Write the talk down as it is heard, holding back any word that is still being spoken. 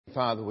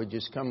Father, we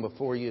just come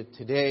before you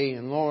today,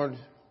 and Lord,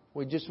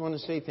 we just want to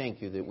say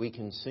thank you that we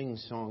can sing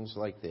songs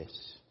like this.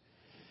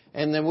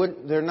 And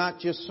they're not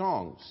just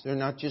songs. They're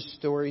not just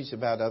stories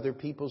about other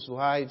people's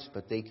lives,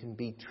 but they can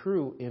be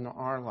true in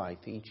our life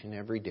each and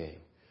every day.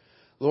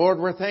 Lord,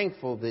 we're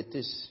thankful that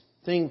this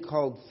thing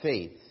called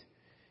faith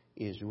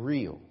is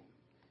real,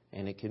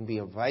 and it can be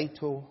a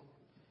vital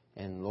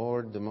and,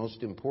 Lord, the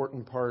most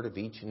important part of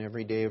each and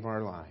every day of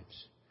our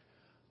lives.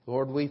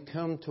 Lord, we've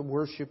come to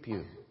worship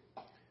you.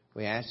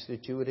 We ask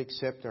that you would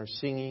accept our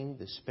singing,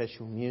 the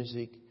special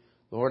music.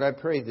 Lord, I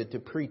pray that the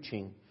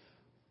preaching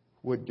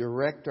would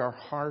direct our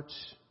hearts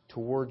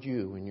toward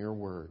you and your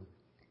word,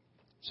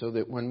 so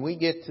that when we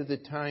get to the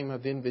time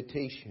of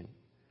invitation,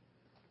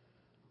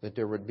 that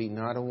there would be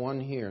not a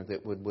one here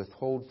that would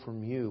withhold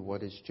from you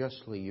what is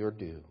justly your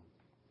due.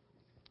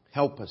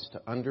 Help us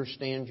to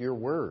understand your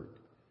word,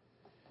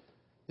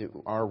 that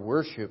our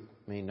worship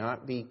may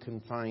not be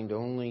confined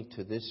only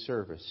to this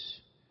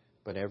service,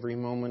 but every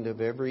moment of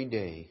every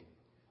day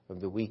of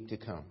the week to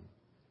come.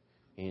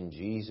 In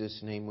Jesus'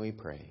 name we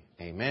pray.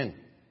 Amen.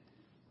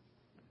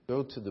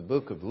 Go to the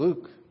book of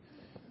Luke.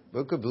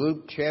 Book of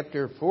Luke,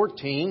 chapter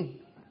 14.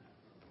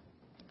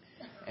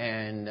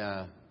 And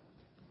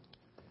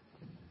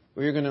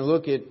we're going to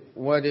look at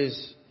what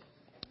is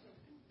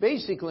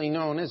basically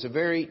known as a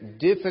very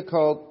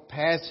difficult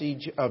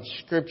passage of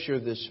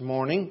Scripture this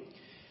morning.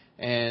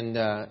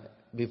 And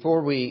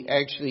before we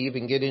actually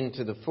even get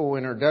into the full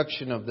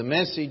introduction of the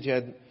message,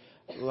 I'd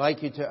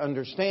like you to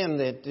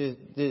understand that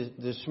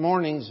this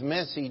morning's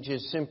message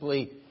is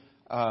simply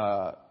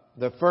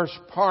the first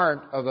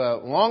part of a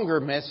longer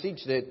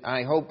message that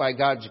I hope by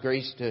God's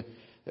grace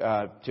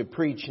to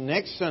preach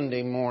next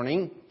Sunday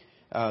morning.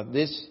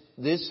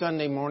 This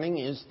Sunday morning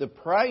is the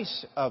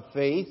price of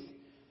faith,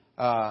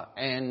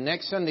 and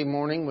next Sunday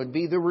morning would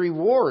be the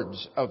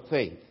rewards of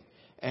faith.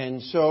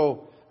 And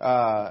so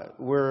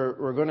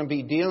we're going to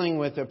be dealing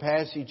with a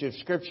passage of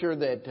Scripture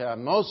that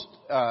most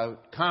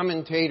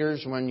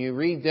commentators, when you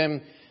read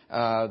them,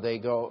 they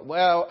go,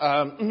 well,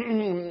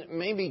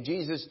 maybe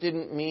Jesus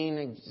didn't mean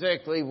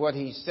exactly what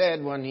he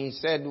said when he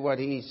said what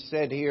he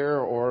said here,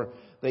 or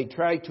they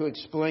try to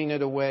explain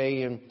it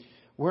away. And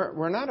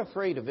we're not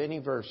afraid of any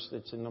verse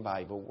that's in the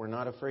Bible. We're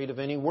not afraid of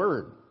any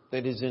word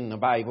that is in the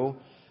Bible.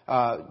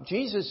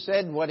 Jesus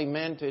said what he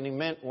meant, and he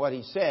meant what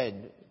he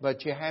said,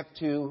 but you have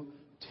to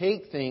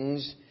take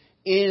things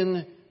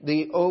in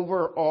the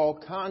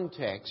overall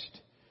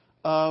context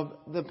of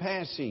the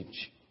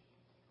passage.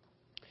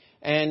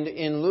 And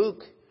in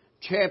Luke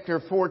chapter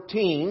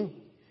 14,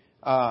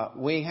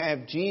 we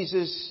have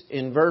Jesus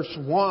in verse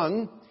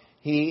 1.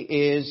 He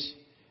is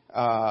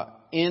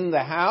in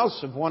the house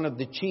of one of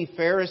the chief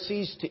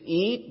Pharisees to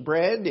eat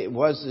bread. It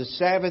was the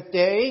Sabbath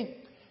day.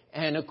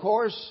 And of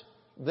course,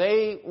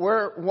 they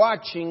were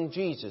watching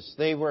Jesus.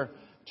 They were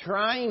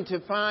trying to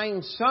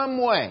find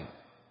some way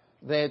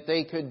that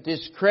they could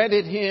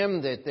discredit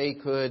him, that they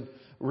could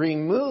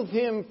remove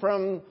him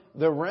from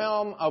the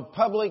realm of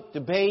public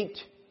debate,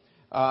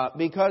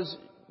 because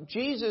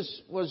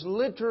Jesus was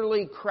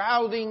literally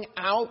crowding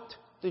out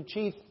the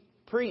chief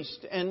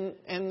priest and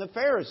the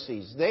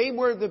Pharisees. They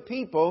were the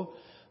people.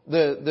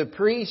 The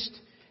priest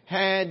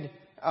had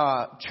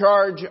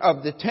charge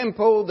of the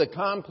temple, the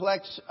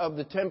complex of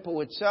the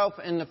temple itself,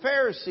 and the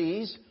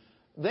Pharisees,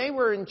 they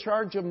were in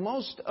charge of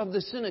most of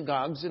the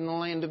synagogues in the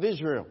land of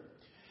Israel.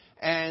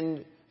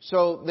 And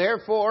so,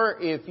 therefore,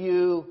 if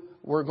you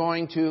were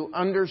going to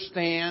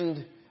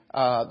understand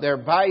their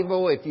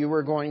Bible, if you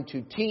were going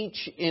to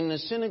teach in the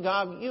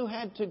synagogue, you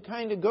had to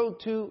kind of go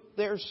to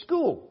their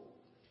school.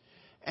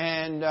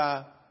 And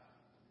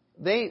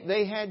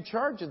they had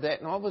charge of that.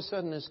 And all of a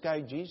sudden, this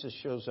guy Jesus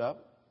shows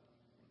up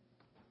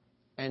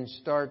and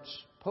starts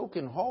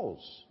poking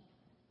holes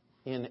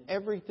in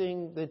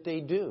everything that they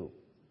do,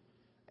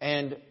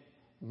 and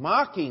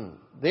mocking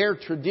their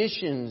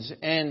traditions,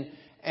 and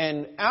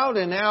out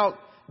and out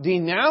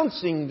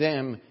denouncing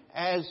them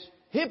as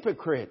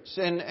hypocrites.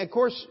 And of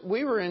course,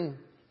 we were in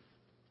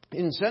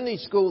Sunday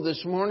school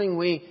this morning.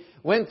 We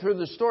went through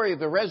the story of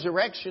the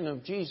resurrection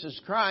of Jesus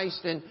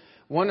Christ, and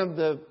one of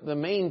the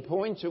main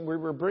points that we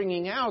were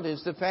bringing out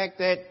is the fact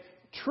that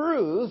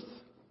truth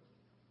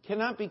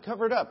cannot be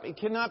covered up. It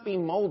cannot be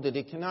molded.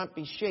 It cannot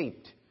be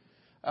shaped.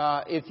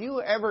 If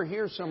you ever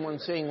hear someone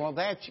saying, well,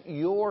 that's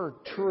your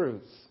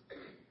truth,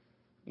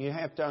 you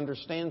have to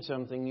understand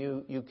something.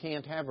 You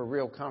can't have a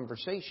real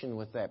conversation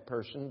with that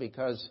person,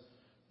 because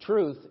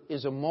truth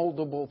is a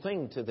moldable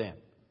thing to them.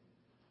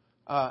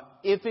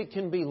 If it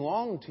can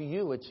belong to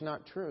you, it's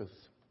not truth.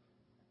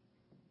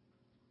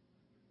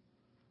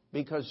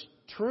 Because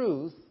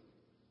truth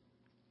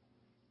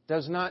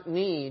does not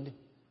need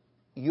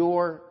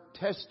your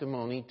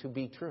testimony to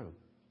be true.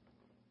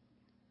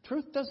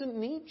 Truth doesn't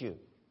need you.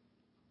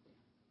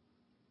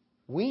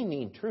 We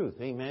need truth.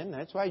 Amen.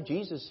 That's why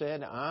Jesus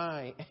said,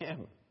 I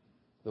am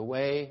the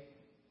way,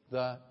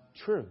 the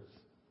truth,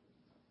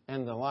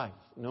 and the life.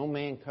 No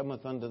man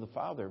cometh unto the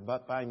Father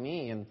but by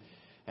me.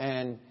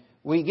 And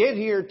we get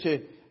here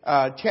to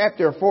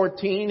chapter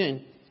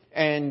 14,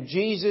 and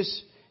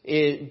Jesus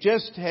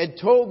just had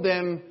told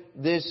them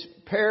this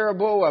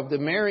parable of the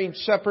marriage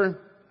supper.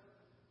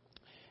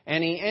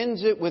 And he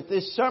ends it with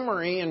this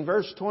summary in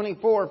verse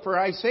 24. For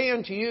I say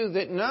unto you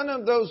that none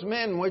of those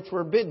men which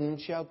were bidden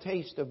shall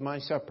taste of my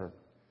supper.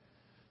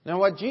 Now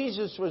what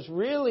Jesus was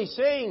really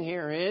saying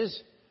here is,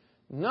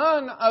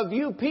 none of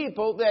you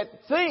people that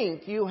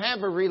think you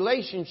have a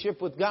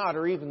relationship with God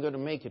are even going to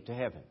make it to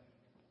heaven.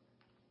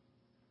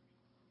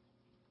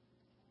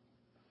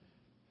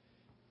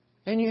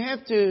 And you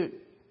have to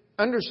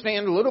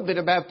understand a little bit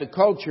about the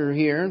culture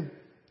here.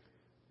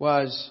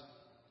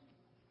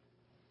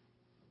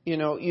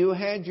 You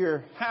had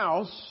your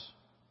house,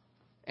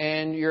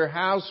 and your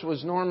house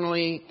was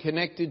normally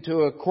connected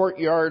to a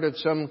courtyard of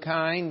some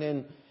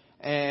kind,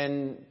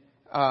 and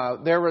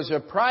there was a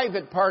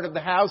private part of the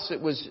house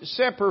that was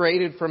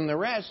separated from the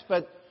rest,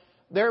 but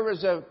there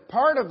was a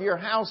part of your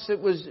house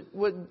that was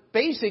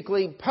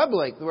basically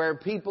public, where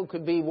people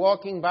could be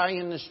walking by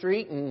in the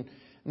street and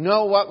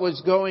know what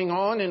was going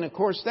on. And of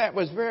course that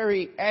was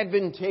very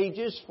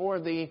advantageous for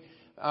the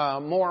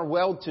more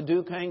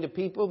well-to-do kind of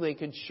people. They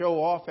could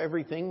show off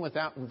everything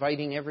without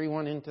inviting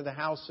everyone into the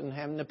house and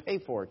having to pay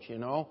for it,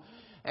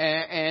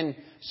 And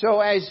so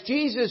as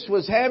Jesus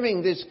was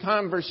having this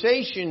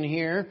conversation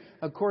here,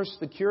 of course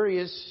the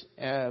curious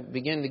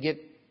began to get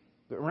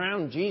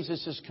around.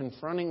 Jesus is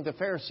confronting the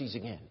Pharisees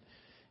again.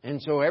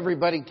 And so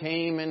everybody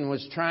came and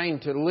was trying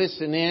to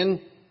listen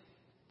in.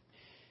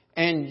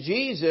 And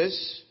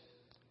Jesus,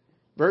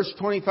 verse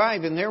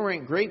 25, and there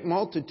went great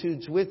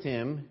multitudes with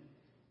him,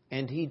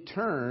 and he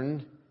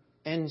turned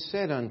and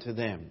said unto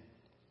them,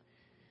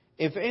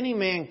 If any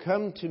man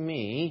come to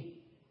me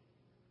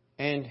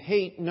and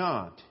hate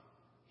not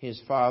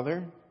his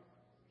father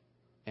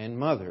and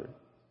mother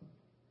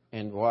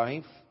and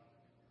wife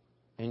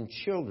and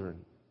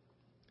children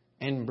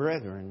and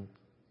brethren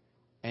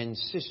and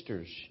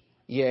sisters,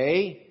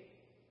 yea,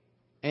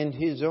 and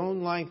his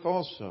own life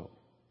also,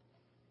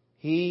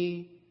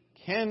 he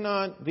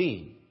cannot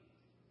be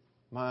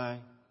my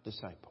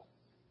disciple.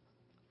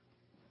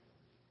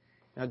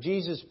 Now,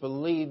 Jesus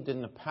believed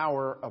in the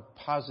power of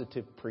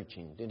positive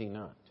preaching, did he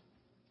not?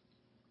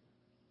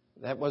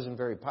 That wasn't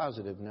very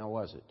positive, now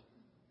was it?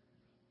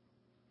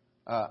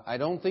 I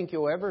don't think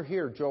you'll ever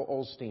hear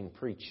Joel Osteen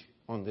preach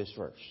on this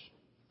verse.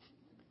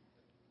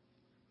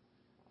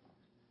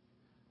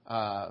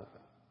 I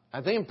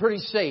think I'm pretty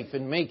safe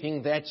in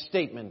making that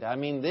statement. I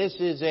mean, this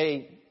is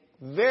a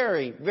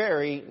very,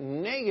 very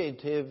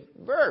negative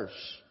verse.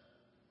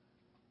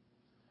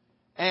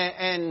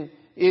 And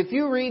if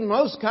you read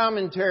most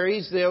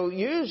commentaries, they'll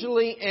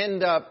usually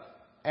end up,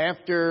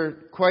 after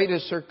quite a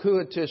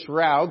circuitous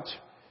route,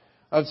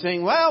 of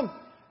saying, well,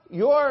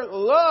 your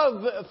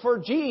love for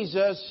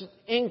Jesus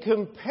in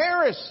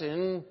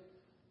comparison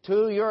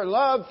to your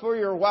love for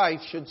your wife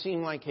should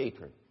seem like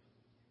hatred.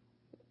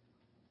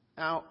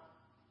 Now,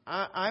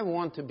 I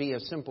want to be a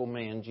simple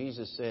man.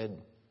 Jesus said,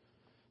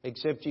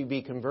 except ye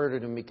be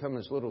converted and become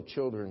as little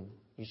children,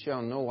 you shall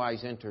in no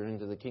wise enter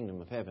into the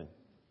kingdom of heaven.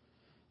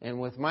 And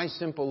with my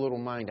simple little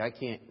mind, I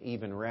can't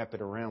even wrap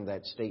it around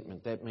that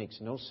statement. That makes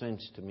no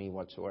sense to me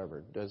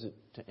whatsoever. Does it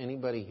to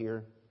anybody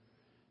here?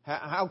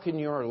 How can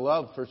your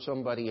love for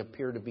somebody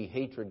appear to be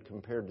hatred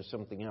compared to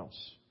something else?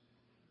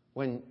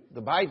 When the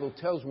Bible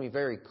tells me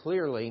very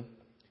clearly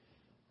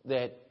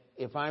that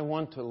if I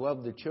want to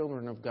love the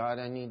children of God,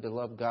 I need to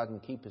love God and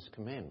keep His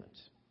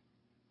commandments.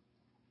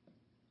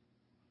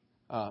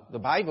 The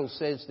Bible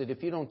says that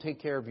if you don't take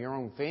care of your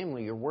own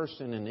family, you're worse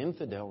than an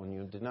infidel and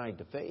you've denied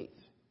the faith.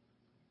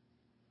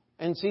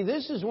 And see,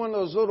 this is one of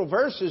those little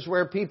verses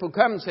where people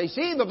come and say,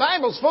 see, the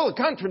Bible's full of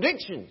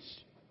contradictions.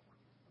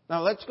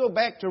 Now let's go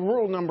back to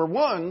rule number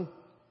 1.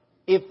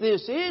 If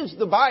this is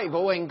the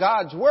Bible and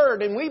God's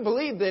Word, and we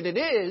believe that it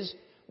is,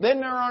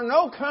 then there are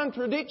no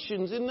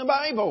contradictions in the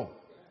Bible.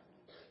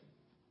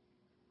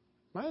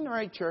 Am I in the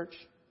right church?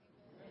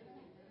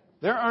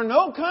 There are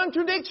no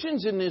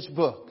contradictions in this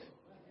book.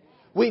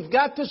 We've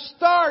got to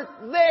start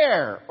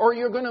there, or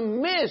you're going to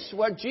miss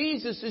what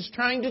Jesus is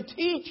trying to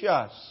teach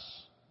us.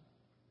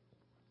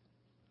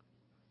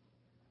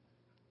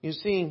 You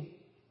see,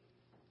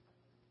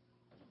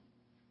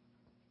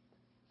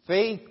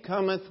 faith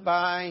cometh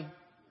by,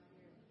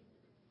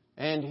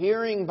 and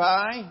hearing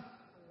by,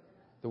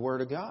 the Word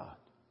of God.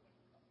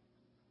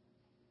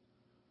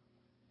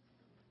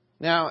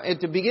 Now,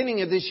 at the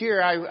beginning of this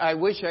year, I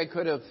wish I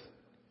could have,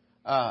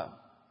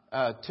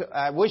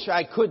 I wish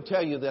I could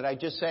tell you that I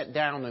just sat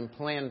down and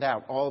planned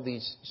out all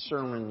these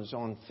sermons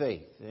on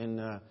faith. And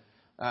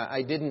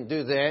I didn't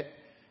do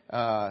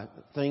that.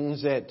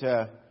 Things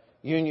that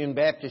Union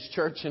Baptist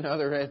Church and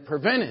other had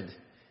prevented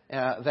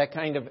that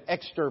kind of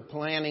extra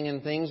planning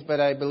and things. But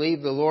I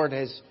believe the Lord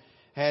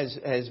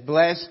has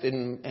blessed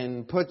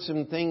and put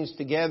some things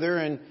together.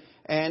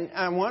 And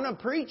I want to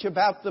preach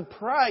about the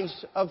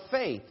price of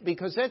faith,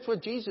 because that's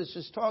what Jesus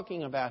is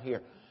talking about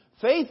here.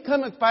 Faith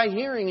cometh by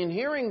hearing, and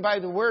hearing by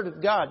the Word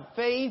of God.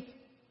 Faith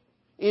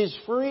is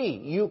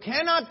free. You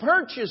cannot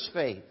purchase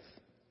faith,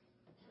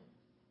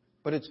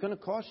 but it's going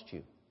to cost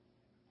you.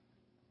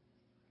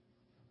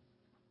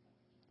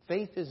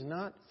 Faith is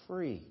not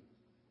free.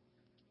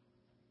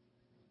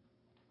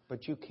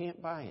 But you can't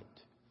buy it.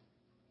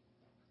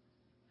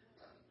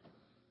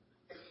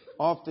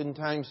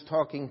 Oftentimes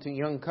talking to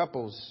young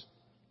couples,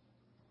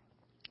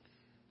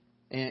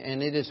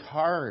 and it is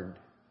hard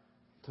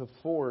to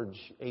forge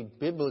a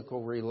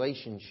biblical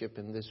relationship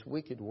in this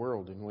wicked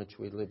world in which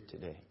we live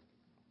today.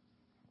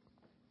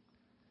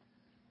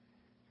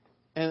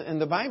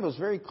 And the Bible is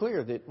very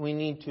clear that we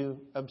need to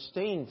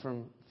abstain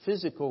from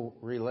physical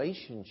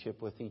relationship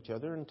with each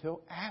other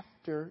until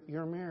after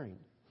you're married.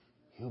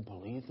 You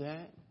believe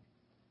that?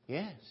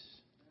 Yes,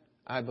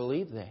 I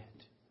believe that.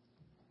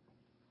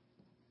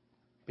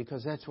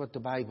 Because that's what the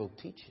Bible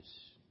teaches.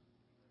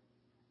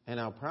 And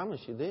I'll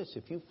promise you this,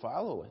 if you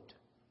follow it,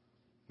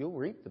 you'll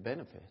reap the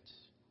benefits.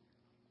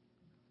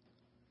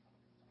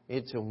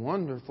 It's a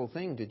wonderful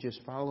thing to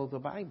just follow the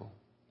Bible.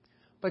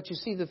 But you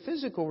see, the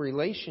physical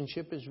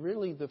relationship is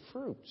really the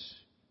fruits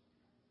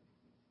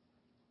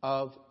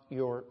of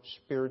your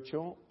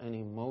spiritual and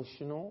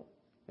emotional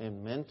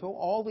and mental,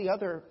 all the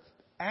other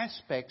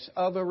aspects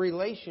of a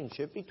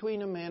relationship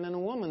between a man and a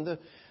woman.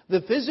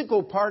 The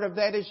physical part of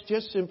that is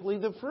just simply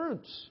the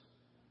fruits.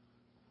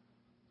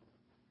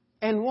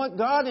 And what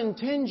God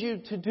intends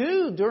you to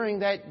do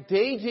during that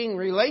dating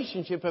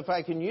relationship, if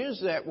I can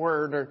use that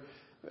word, or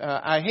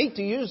I hate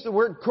to use the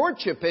word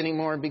courtship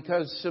anymore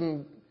because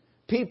some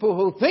people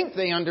who think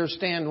they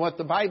understand what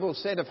the Bible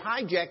said have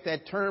hijacked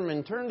that term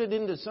and turned it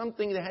into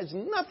something that has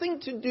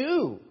nothing to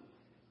do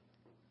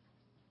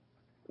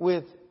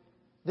with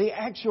the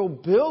actual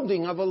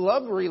building of a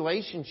love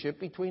relationship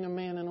between a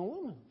man and a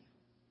woman.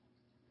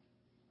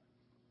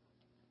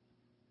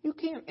 You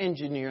can't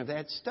engineer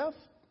that stuff.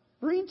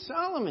 Read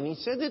Solomon. He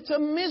said it's a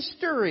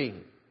mystery.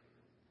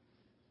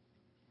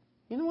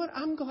 You know what?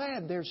 I'm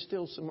glad there's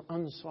still some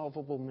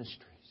unsolvable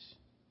mysteries.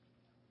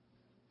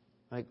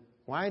 Like,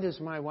 why does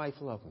my wife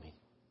love me?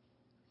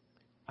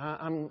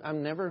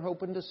 I'm never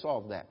hoping to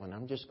solve that one.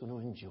 I'm just going to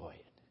enjoy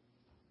it.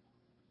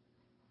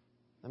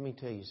 Let me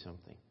tell you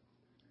something.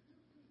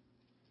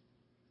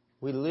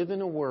 We live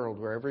in a world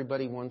where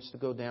everybody wants to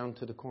go down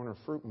to the corner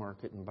fruit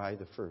market and buy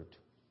the fruit.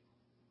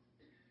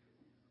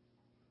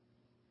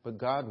 But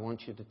God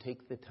wants you to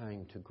take the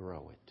time to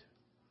grow it.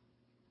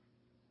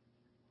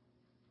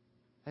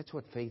 That's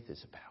what faith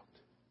is about.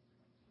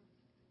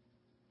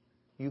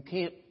 You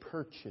can't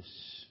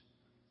purchase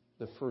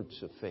the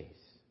fruits of faith.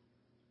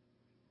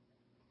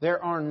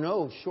 There are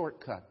no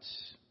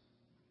shortcuts.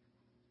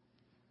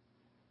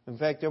 In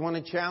fact, I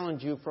want to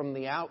challenge you from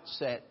the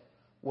outset.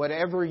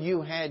 Whatever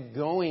you had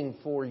going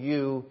for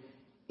you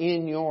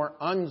in your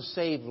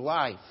unsaved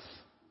life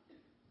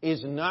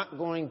is not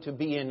going to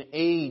be an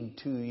aid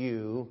to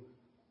you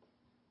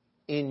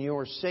in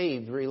your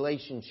saved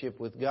relationship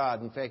with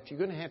God. In fact, you're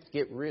going to have to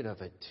get rid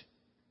of it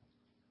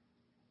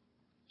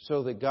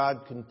so that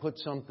God can put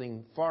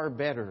something far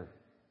better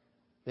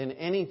than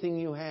anything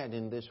you had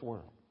in this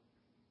world.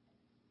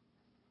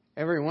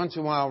 Every once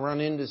in a while I'll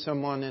run into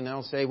someone and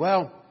they'll say,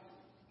 well,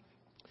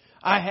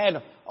 I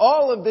had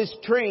all of this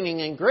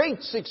training and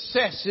great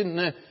success in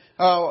the,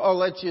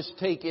 let's just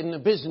take in the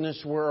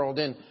business world.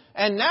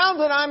 And now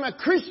that I'm a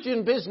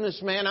Christian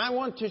businessman, I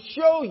want to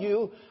show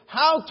you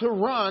how to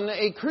run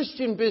a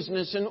Christian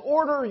business and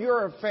order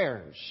your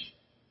affairs.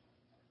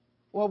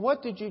 Well,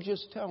 what did you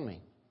just tell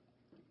me?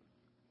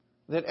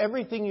 That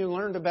everything you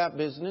learned about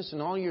business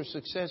and all your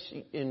success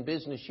in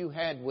business you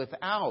had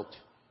without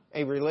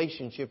a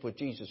relationship with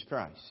Jesus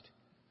Christ.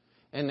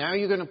 And now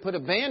you're going to put a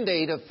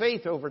Band-Aid of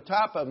faith over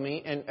top of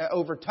me and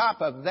over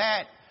top of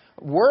that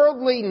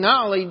worldly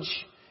knowledge,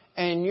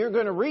 and you're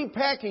going to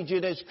repackage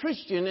it as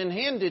Christian and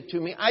hand it to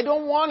me. I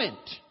don't want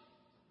it.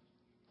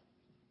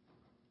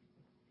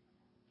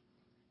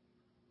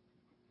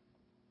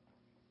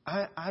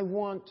 I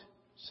want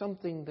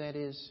something that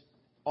is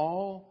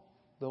all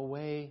the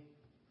way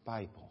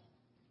Bible.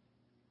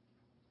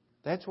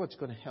 That's what's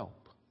going to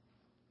help.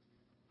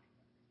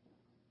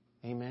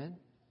 Amen?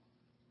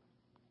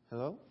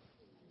 Hello?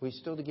 We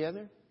still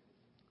together?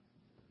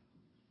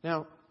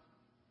 Now,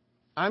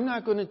 I'm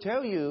not going to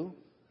tell you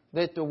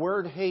that the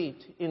word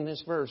hate in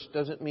this verse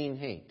doesn't mean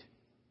hate.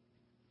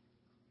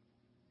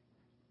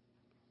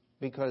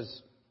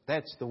 Because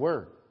that's the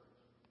word.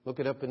 Look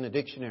it up in the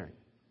dictionary.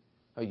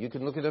 You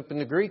can look it up in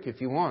the Greek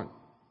if you want.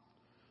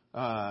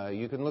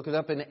 You can look it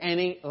up in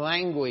any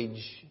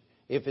language.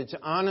 If it's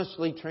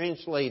honestly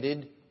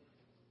translated,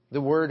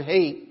 the word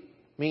hate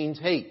means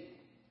hate.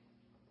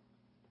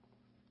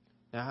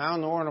 Now, how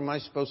in the world am I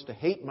supposed to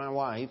hate my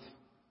wife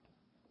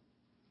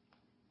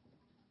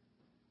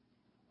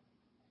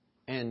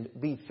and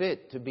be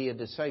fit to be a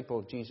disciple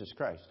of Jesus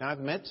Christ? Now, I've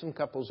met some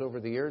couples over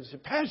the years who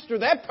say, Pastor,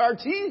 that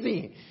part's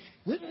easy.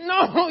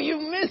 No, you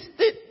missed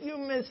it. You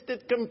missed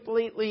it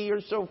completely.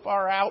 You're so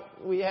far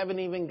out. We haven't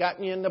even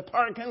gotten you in the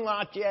parking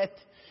lot yet.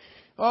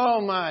 Oh,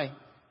 my.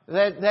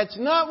 That's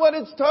not what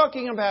it's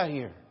talking about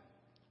here.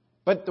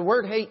 But the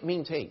word hate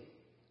means hate.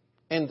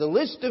 And the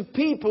list of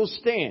people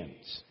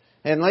stands.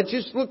 And let's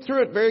just look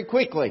through it very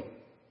quickly.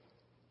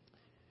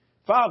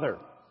 Father,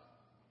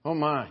 oh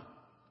my,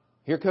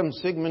 Here comes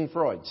Sigmund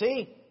Freud.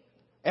 See,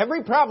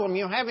 every problem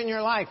you have in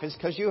your life is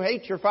because you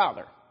hate your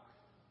father.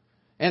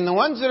 And the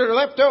ones that are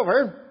left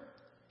over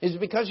is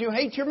because you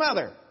hate your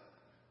mother.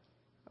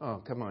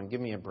 Oh, come on,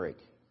 give me a break.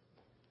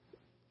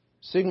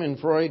 Sigmund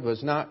Freud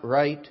was not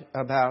right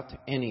about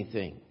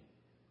anything.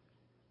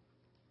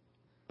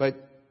 But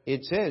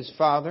it says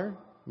father,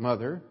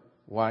 mother,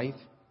 wife,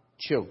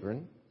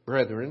 children,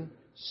 brethren,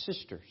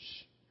 sisters.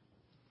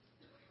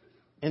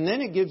 And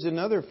then it gives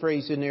another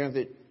phrase in there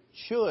that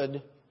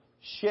should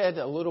shed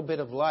a little bit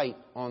of light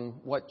on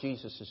what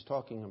Jesus is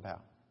talking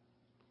about.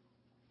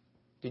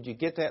 Did you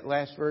get that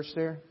last verse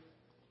there?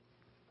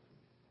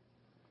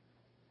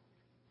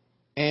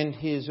 And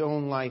his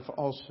own life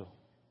also.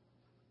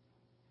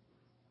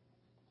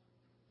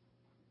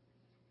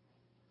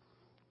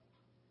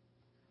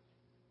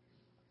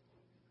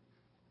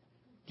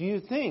 Do you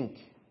think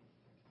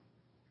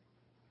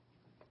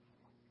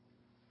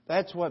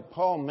that's what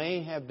Paul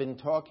may have been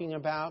talking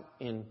about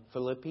in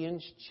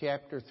Philippians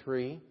chapter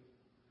 3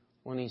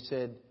 when he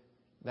said,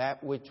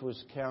 that which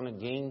was counted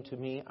gain to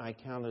me, I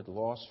counted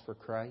loss for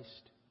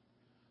Christ?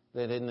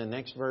 That in the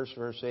next verse,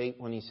 verse 8,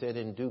 when he said,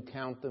 and do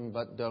count them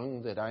but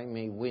dung, that I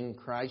may win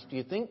Christ. Do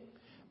you think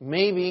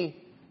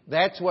maybe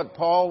that's what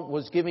Paul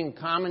was giving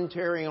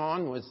commentary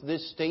on, was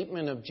this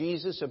statement of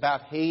Jesus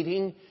about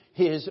hating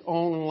his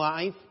own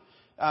life?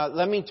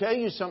 Let me tell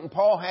you something.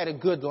 Paul had a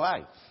good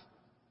life.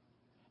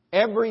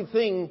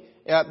 Everything,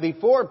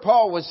 before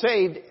Paul was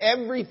saved,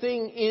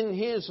 everything in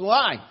his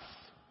life.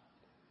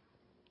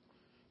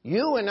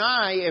 You and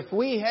I, if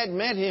we had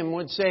met him,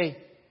 would say,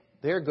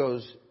 there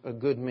goes a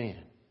good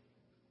man.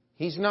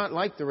 He's not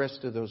like the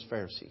rest of those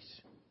Pharisees.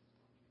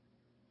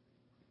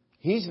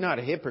 He's not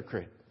a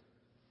hypocrite.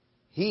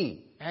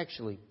 He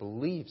actually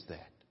believes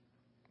that.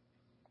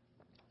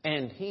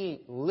 And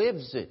he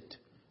lives it.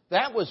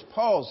 That was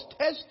Paul's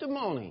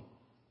testimony.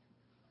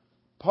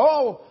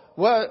 Paul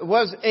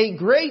was a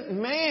great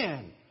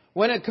man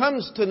when it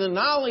comes to the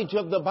knowledge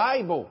of the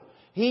Bible.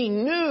 He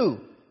knew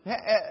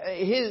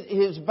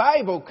his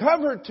Bible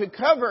cover to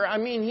cover. I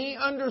mean, he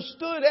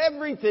understood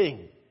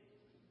everything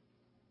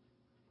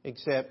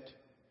except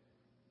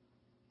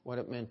what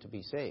it meant to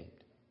be saved.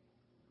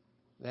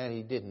 That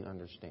he didn't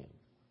understand.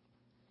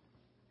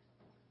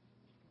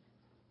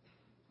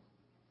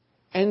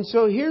 And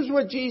so here's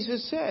what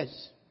Jesus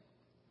says.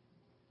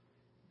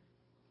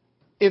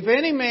 If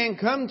any man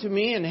come to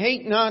me and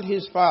hate not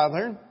his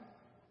father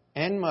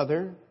and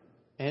mother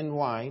and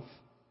wife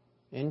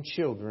and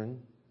children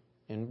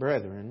and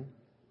brethren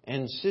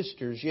and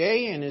sisters,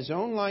 yea, and his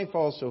own life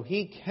also,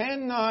 he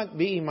cannot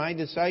be my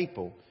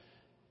disciple.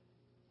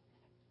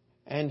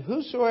 And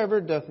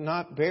whosoever doth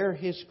not bear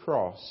his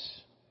cross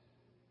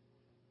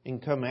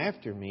and come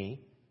after me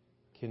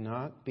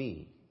cannot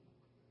be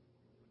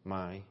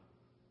my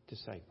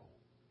disciple.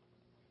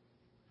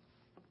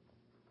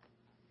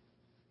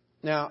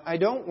 Now, I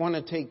don't want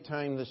to take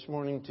time this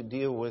morning to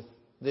deal with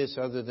this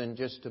other than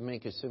just to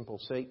make a simple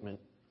statement.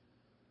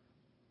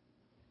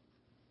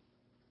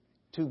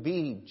 To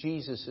be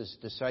Jesus'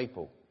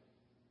 disciple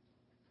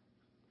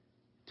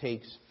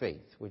takes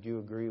faith. Would you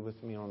agree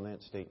with me on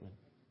that statement?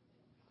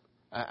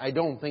 I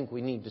don't think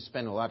we need to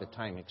spend a lot of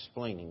time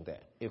explaining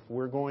that. If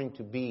we're going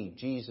to be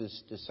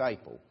Jesus'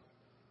 disciple,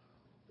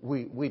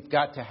 we've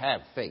got to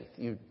have faith.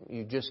 You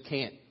just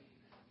can't.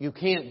 You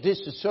can't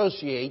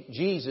disassociate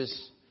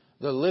Jesus,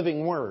 the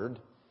living Word,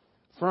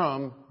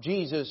 from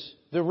Jesus,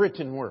 the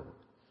written Word.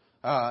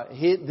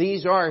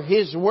 These are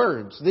His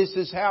words. This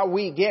is how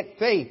we get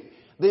faith.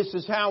 This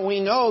is how we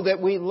know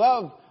that we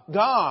love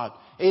God,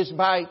 is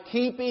by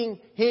keeping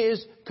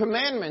His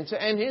commandments.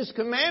 And His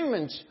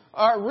commandments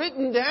are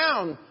written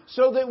down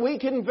so that we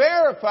can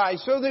verify,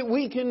 so that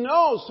we can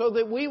know, so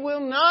that we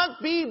will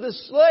not be the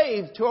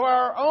slave to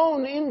our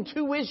own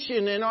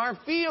intuition and our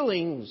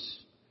feelings.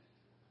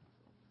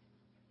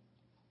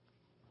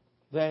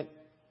 That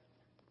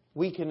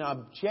we can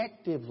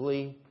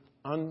objectively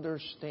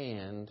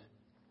understand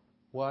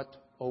what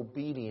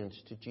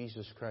obedience to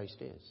Jesus Christ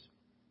is.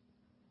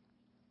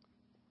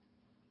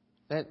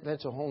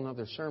 That's a whole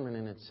other sermon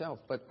in itself.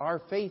 But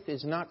our faith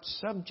is not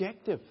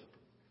subjective.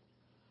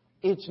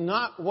 It's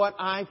not what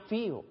I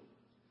feel.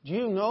 Do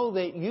you know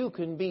that you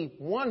can be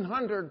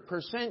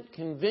 100%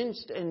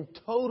 convinced and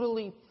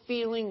totally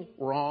feeling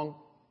wrong?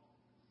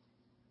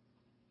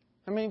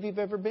 How many of you have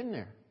ever been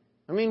there?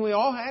 I mean, we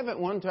all have at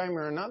one time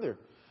or another.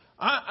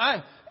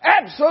 I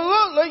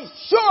absolutely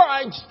sure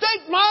I'd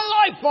stake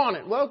my life on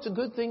it. Well, it's a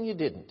good thing you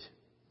didn't.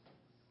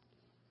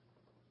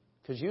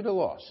 Because you'd have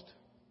lost.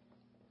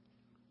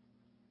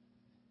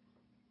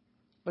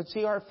 But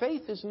see, our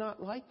faith is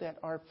not like that.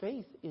 Our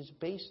faith is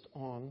based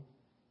on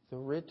the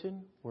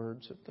written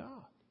words of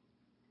God.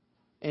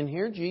 And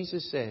here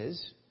Jesus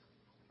says,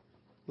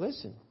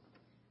 listen,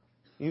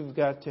 you've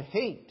got to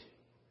hate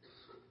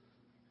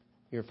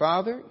your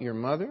father, your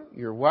mother,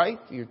 your wife,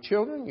 your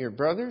children, your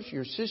brothers,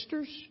 your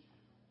sisters,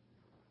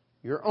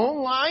 your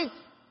own life.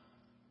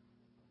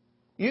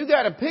 You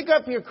got to pick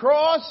up your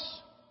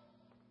cross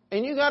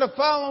and you got to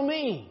follow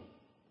me.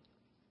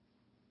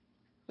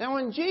 Now,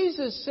 when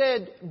Jesus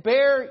said,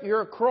 "Bear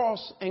your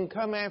cross and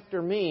come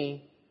after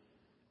me,"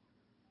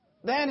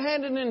 that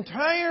had an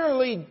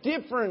entirely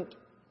different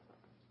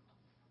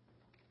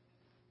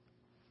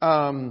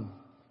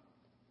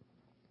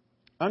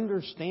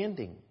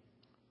understanding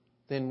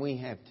than we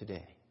have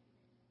today.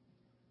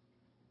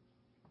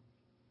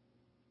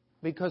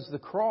 Because the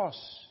cross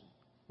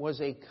was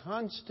a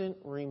constant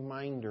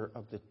reminder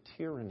of the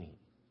tyranny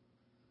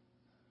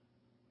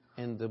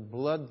and the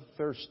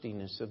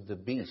bloodthirstiness of the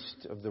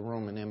beast of the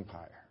Roman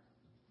Empire.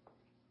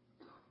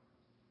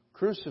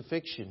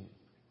 Crucifixion.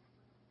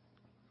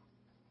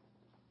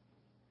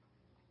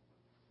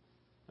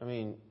 I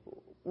mean,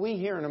 we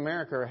here in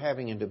America are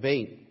having a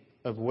debate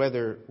of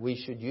whether we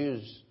should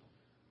use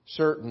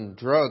certain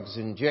drugs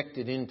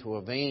injected into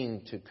a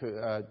vein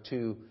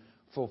to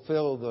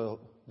fulfill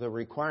the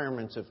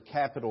requirements of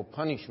capital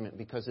punishment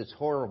because it's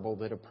horrible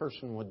that a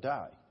person would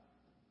die.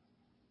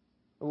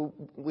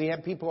 We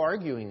have people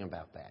arguing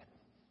about that.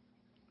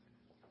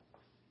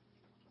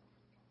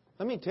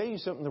 Let me tell you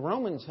something. The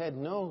Romans had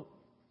no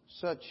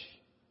such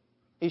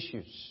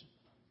issues.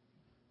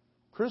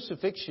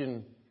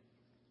 Crucifixion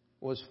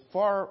was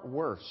far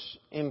worse.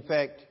 In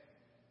fact,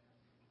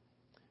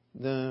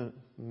 the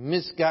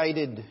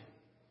misguided,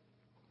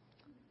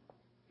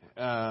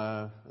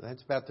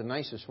 that's about the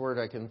nicest word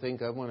I can think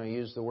of when I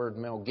use the word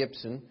Mel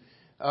Gibson,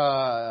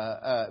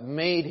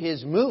 made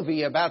his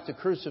movie about the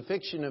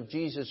crucifixion of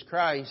Jesus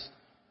Christ.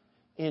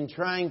 In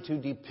trying to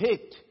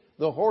depict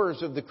the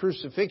horrors of the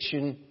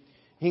crucifixion,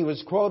 he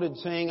was quoted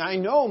saying, "I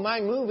know my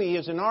movie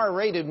is an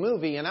R-rated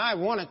movie and I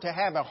want it to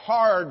have a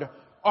hard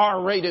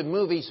R-rated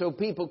movie so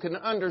people can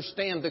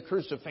understand the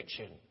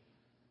crucifixion."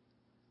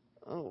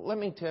 Let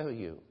me tell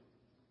you,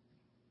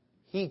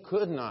 he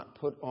could not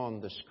put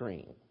on the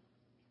screen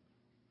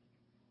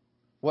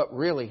what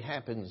really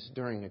happens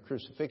during a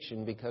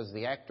crucifixion because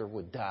the actor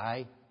would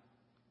die.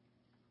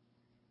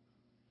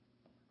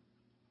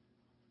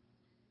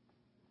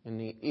 And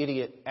the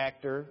idiot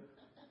actor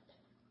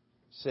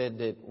said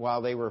that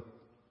while they were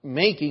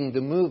making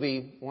the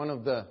movie,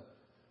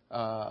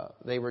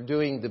 they were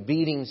doing the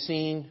beating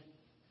scene,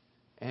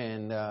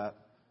 and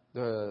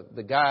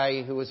the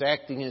guy who was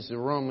acting as the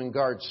Roman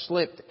guard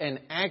slipped and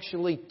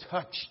actually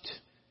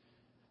touched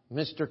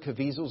Mr.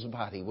 Caviezel's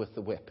body with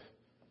the whip.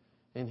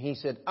 And he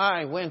said,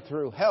 "I went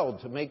through hell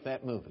to make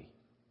that movie."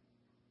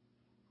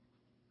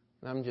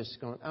 And I'm just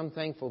going, I'm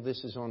thankful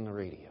this is on the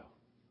radio.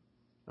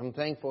 I'm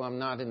thankful I'm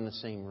not in the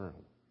same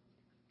room.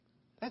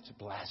 That's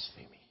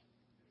blasphemy.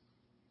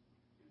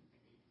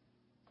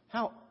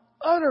 How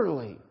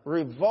utterly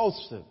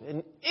revulsive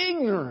and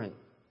ignorant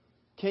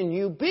can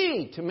you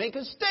be to make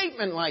a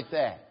statement like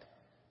that?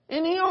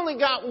 And he only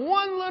got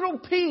one little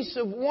piece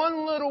of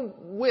one little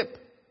whip.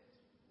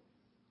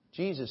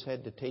 Jesus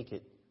had to take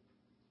it.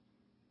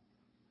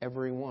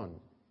 Every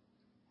one.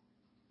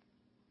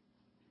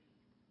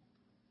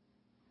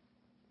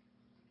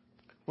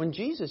 When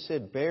Jesus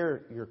said,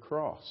 "Bear your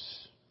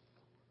cross,"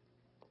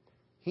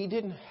 He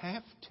didn't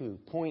have to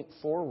point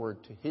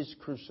forward to His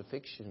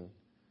crucifixion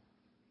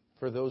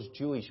for those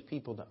Jewish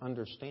people to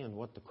understand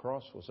what the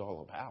cross was all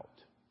about.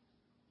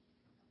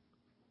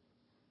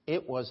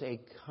 It was a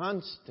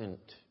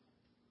constant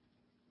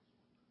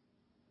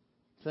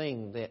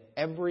thing that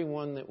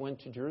everyone that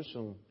went to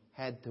Jerusalem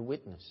had to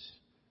witness.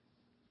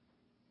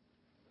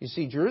 You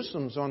see,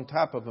 Jerusalem's on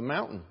top of a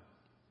mountain.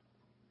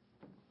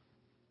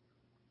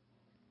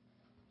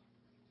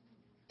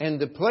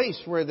 And the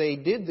place where they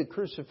did the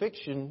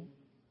crucifixion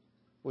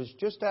was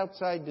just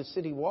outside the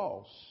city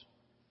walls.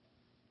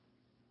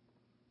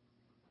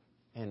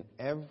 And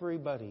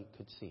everybody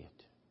could see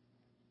it.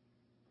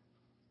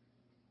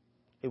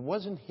 It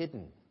wasn't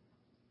hidden.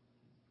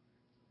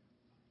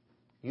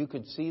 You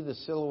could see the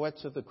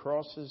silhouettes of the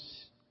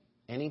crosses,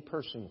 any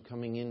person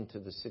coming into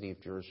the city of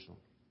Jerusalem.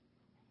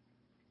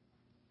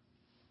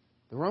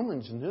 The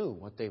Romans knew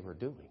what they were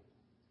doing.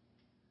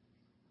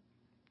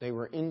 They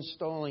were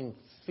installing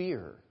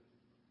fear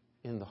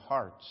in the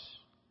hearts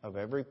of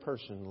every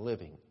person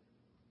living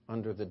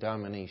under the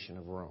domination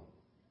of Rome.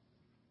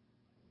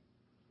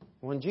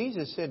 When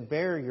Jesus said,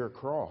 "Bear your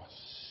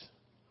cross,"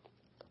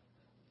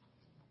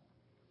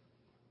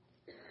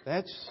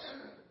 that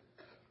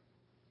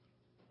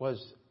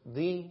was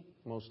the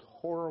most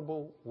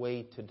horrible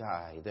way to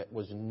die that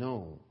was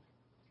known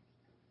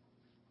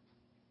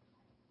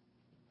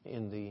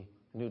in the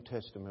New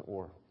Testament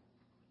world.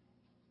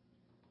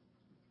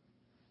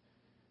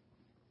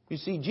 You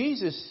see,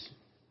 Jesus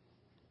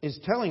is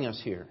telling us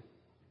here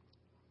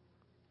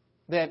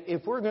that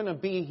if we're going to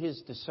be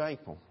His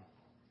disciple,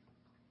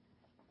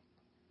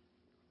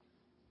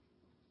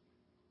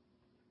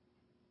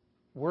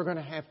 we're going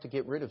to have to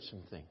get rid of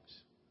some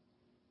things.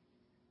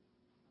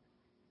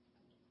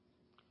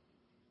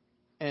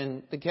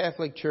 And the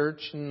Catholic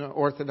Church and the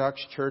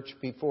Orthodox Church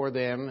before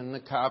them and the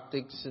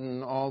Coptics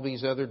and all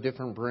these other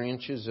different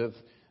branches of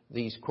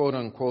these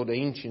quote-unquote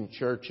ancient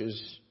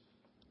churches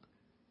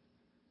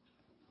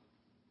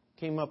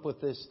came up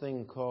with this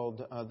thing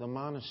called the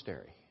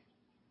monastery,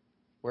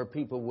 where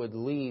people would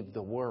leave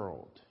the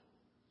world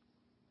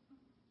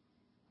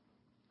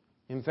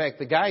In fact,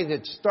 the guy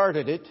that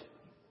started it,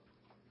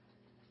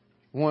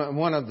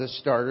 one of the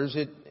starters,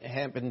 it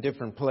happened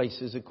different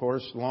places, of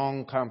course,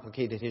 long,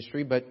 complicated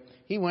history, but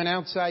he went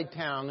outside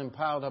town and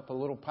piled up a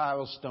little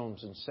pile of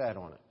stones and sat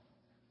on it.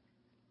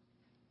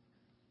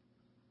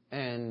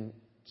 And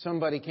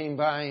somebody came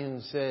by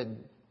and said,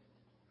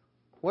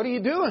 "What are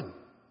you doing?"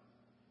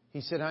 He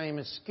said, "I am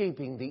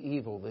escaping the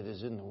evil that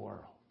is in the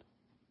world."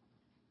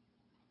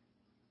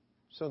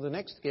 So the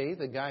next day,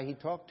 the guy he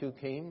talked to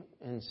came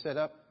and sat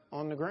up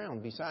on the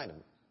ground beside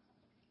him.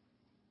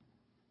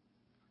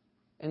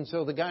 And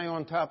so the guy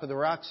on top of the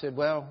rock said,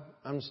 "Well,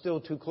 I'm still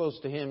too close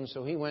to him,"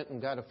 so he went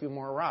and got a few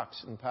more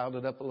rocks and piled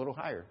it up a little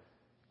higher.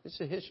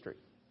 It's a history.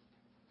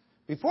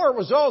 Before it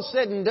was all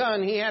said and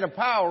done, he had a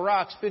pile of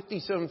rocks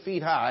 50-some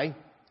feet high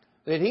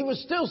that he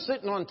was still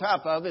sitting on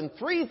top of, and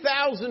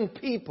 3,000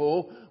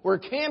 people were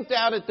camped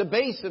out at the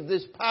base of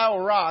this pile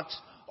of rocks,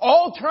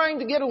 all trying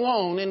to get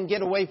alone and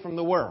get away from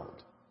the world.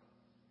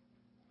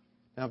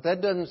 Now, if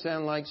that doesn't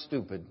sound like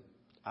stupid,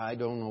 I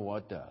don't know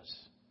what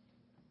does.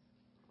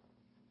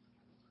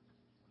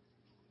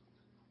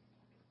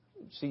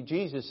 See,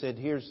 Jesus said,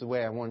 "Here's the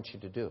way I want you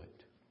to do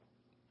it."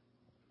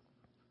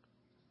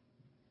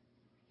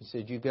 He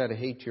said, "You've got to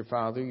hate your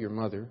father, your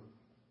mother,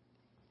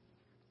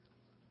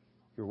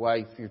 your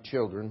wife, your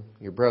children,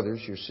 your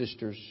brothers, your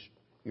sisters,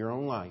 your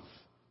own life.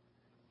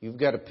 You've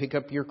got to pick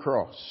up your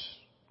cross.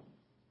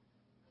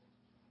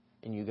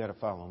 And you've got to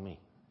follow me."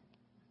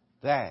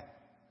 That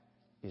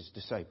is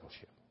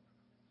discipleship.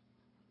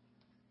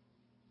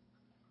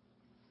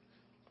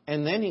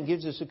 And then he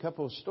gives us a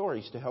couple of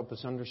stories to help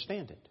us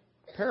understand it.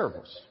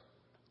 Parables.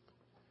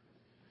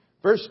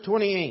 Verse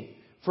 28.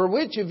 "For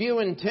which of you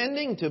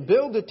intending to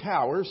build a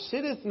tower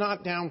sitteth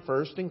not down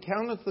first and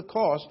counteth the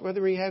cost,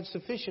 whether he have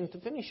sufficient to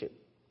finish it?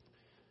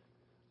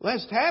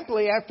 Lest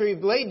haply after he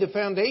have laid the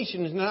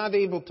foundation is not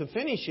able to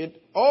finish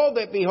it, all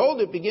that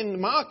behold it begin to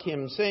mock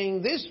him,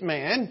 saying, This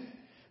man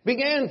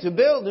began to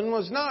build and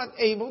was not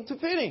able to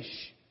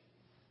finish."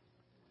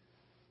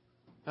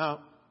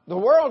 Now, the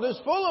world is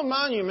full of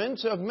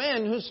monuments of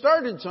men who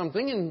started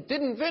something and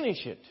didn't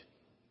finish it.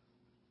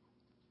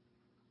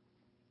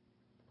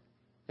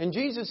 And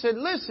Jesus said,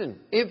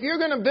 "Listen, if you're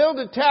going to build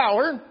a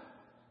tower,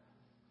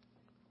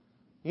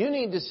 you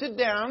need to sit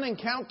down and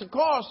count the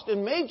cost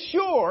and make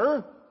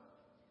sure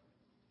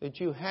that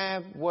you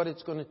have what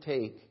it's going to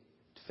take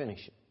to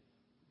finish it.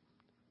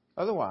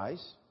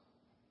 Otherwise,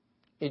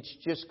 it's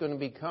just going to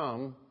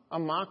become a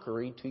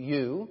mockery to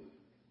you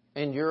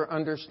and your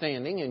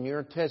understanding and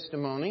your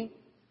testimony."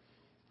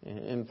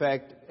 In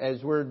fact,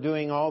 as we're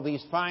doing all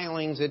these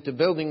filings at the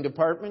building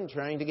department,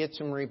 trying to get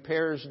some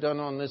repairs done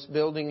on this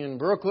building in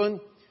Brooklyn,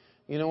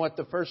 you know what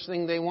the first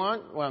thing they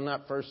want? Well,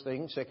 not first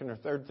thing, second or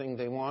third thing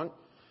they want.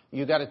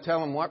 You got to tell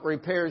them what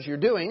repairs you're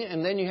doing,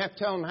 and then you have to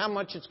tell them how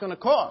much it's going to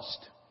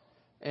cost.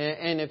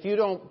 And if you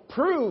don't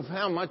prove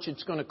how much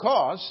it's going to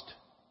cost,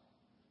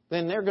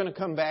 then they're going to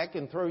come back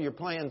and throw your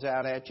plans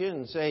out at you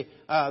and say,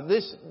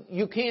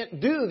 you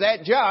can't do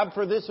that job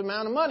for this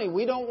amount of money.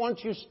 We don't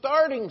want you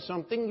starting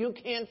something you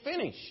can't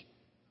finish.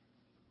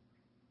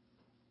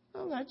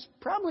 Well, that's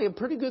probably a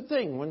pretty good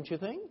thing, wouldn't you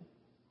think?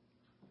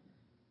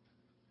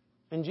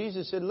 And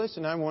Jesus said,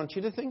 "Listen, I want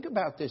you to think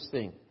about this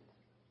thing."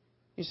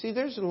 You see,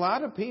 there's a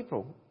lot of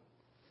people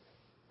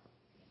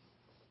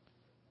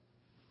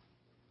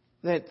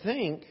that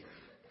think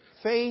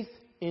faith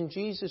in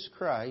Jesus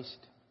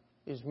Christ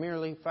is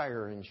merely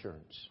fire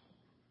insurance.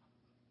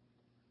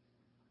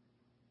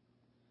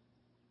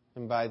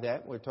 And by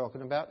that, we're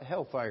talking about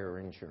hellfire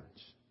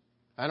insurance.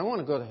 I don't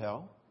want to go to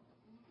hell.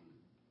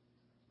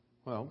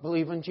 Well,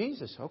 believe in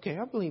Jesus. Okay,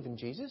 I believe in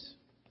Jesus.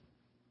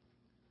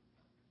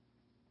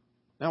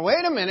 Now,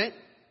 wait a minute.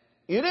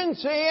 You didn't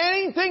say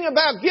anything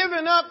about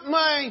giving up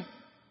my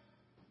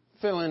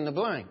fill in the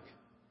blank.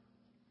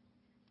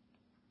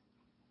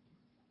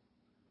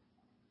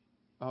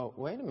 Oh,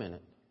 wait a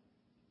minute.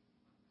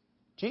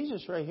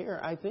 Jesus right here,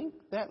 I think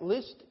that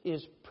list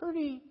is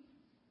pretty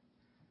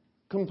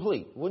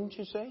complete, wouldn't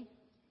you say?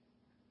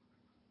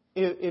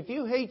 If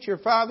you hate your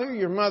father,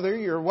 your mother,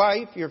 your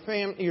wife, your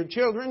family, your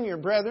children, your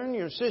brethren,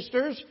 your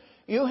sisters,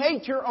 you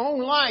hate your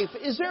own life,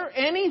 is there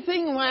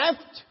anything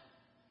left?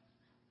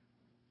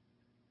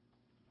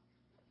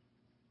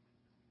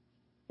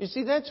 You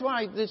see, that's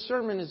why this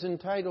sermon is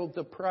entitled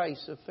The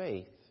Price of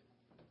Faith.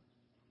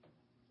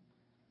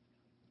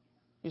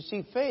 You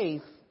see,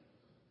 faith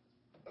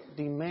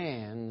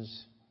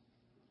demands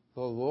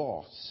the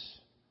loss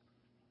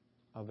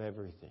of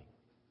everything.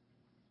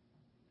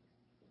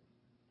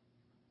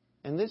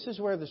 And this is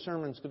where the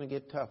sermon's going to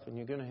get tough, and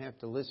you're going to have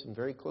to listen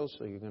very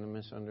closely. You're going to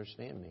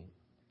misunderstand me.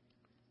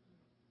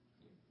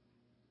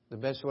 The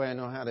best way I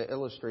know how to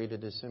illustrate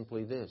it is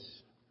simply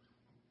this.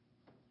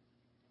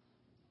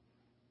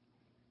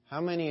 How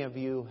many of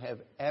you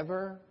have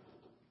ever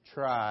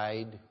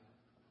tried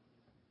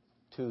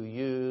to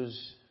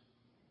use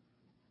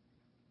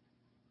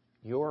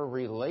your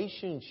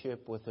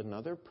relationship with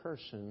another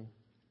person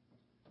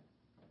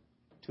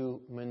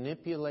to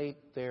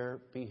manipulate their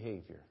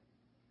behavior?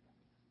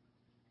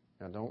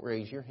 Now, don't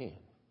raise your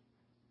hand.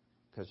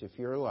 Because if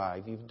you're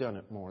alive, you've done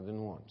it more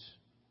than once.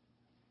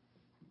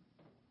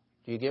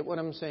 Do you get what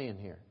I'm saying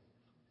here?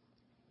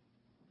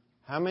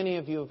 How many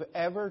of you have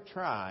ever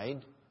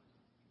tried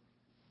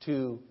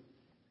to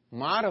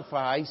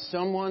modify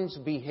someone's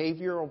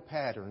behavioral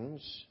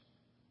patterns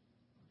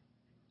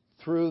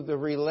through the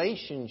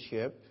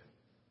relationship,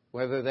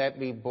 whether that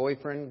be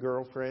boyfriend,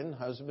 girlfriend,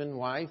 husband,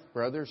 wife,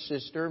 brother,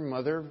 sister,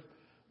 mother,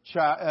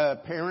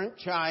 parent,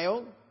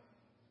 child?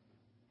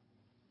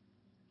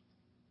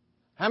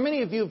 How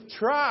many of you have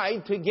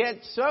tried to get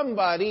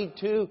somebody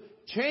to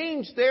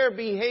change their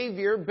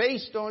behavior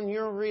based on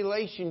your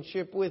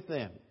relationship with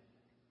them?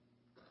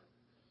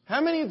 How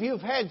many of you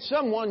have had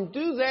someone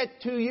do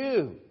that to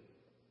you?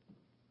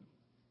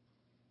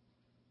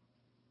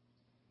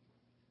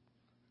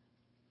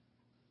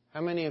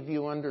 How many of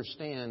you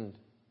understand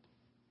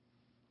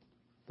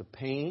the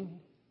pain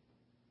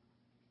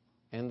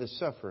and the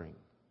suffering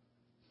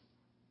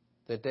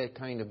that that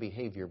kind of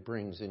behavior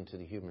brings into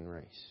the human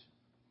race?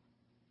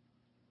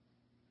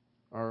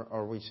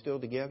 Are we still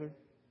together?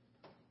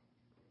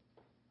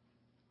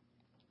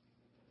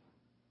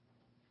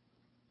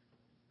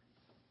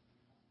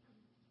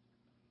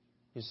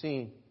 You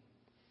see,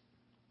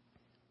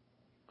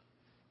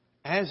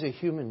 as a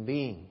human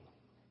being,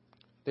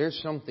 there's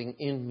something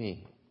in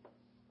me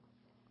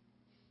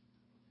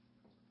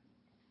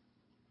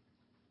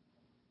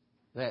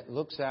that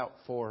looks out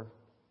for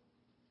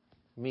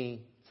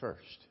me first.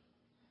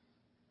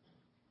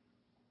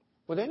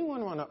 Would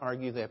anyone want to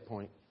argue that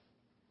point?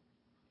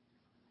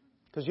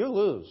 Because you'll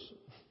lose.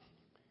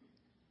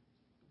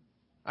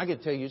 I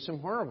could tell you some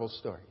horrible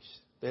stories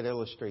that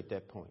illustrate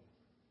that point.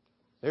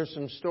 There's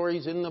some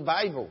stories in the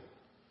Bible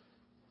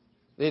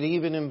that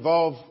even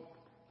involve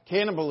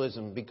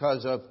cannibalism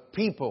because of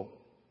people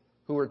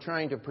who are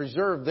trying to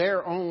preserve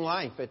their own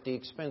life at the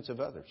expense of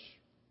others.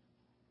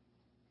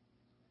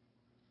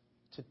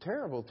 It's a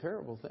terrible,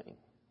 terrible thing.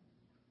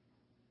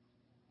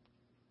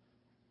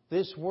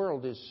 This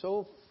world is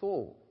so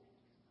full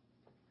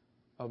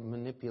of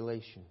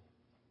manipulation,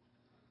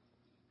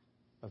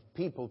 of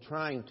people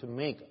trying to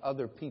make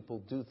other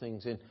people do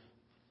things. And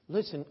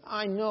listen,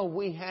 I know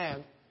we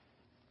have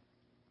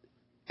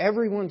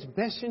everyone's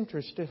best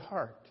interest at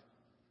heart.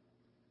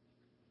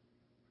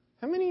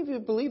 How many of you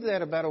believe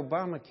that about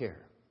Obamacare?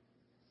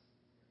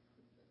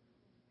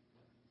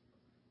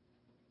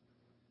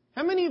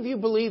 How many of you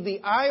believe the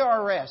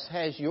IRS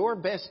has your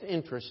best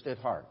interest at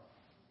heart?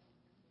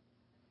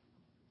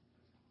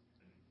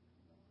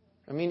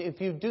 I mean,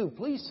 if you do,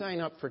 please sign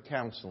up for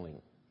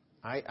counseling.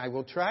 I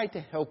will try to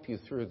help you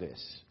through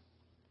this.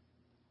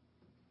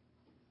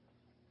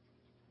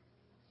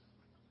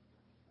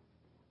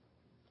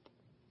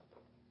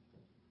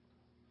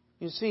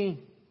 You see,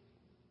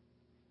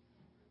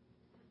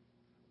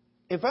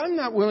 if I'm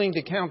not willing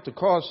to count the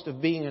cost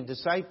of being a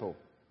disciple,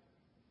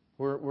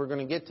 we're going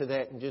to get to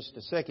that in just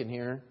a second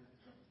here.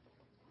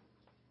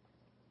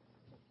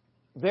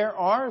 There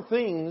are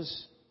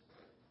things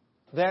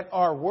that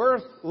are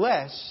worth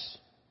less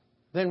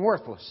than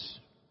worthless.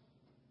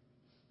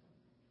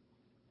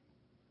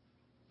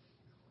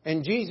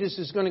 And Jesus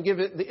is going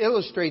to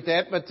illustrate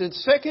that. But the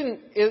second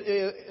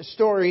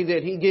story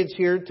that he gives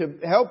here to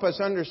help us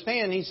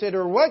understand, he said,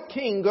 "Or what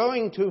king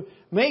going to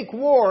make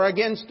war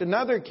against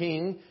another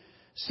king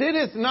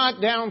sitteth not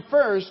down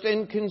first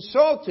and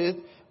consulteth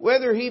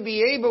whether he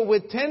be able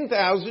with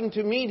 10,000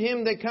 to meet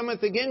him that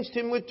cometh against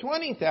him with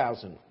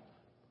 20,000?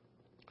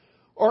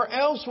 Or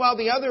else, while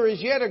the other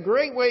is yet a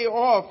great way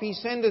off, he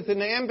sendeth an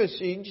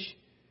ambassage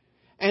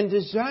and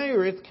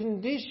desireth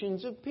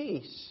conditions of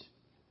peace."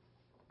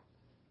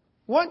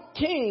 What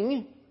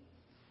king,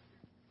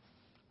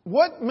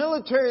 what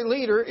military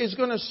leader is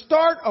going to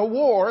start a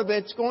war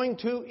that's going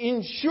to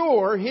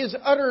ensure his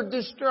utter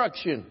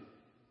destruction?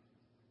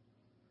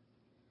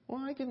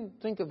 Well, I can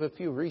think of a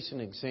few recent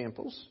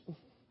examples.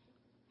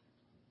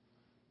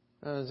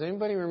 Does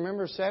anybody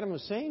remember Saddam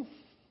Hussein?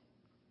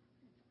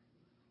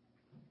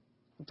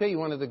 I'll tell you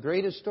one of the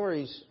greatest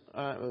stories.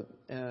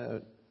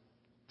 The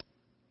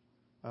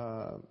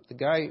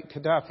guy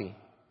Gaddafi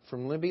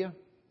from Libya,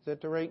 is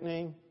that the right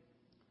name?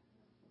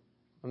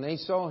 When they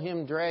saw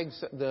him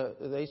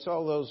they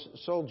saw those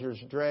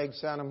soldiers drag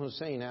Saddam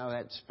Hussein out of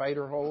that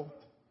spider hole.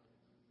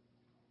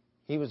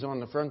 He was on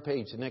the front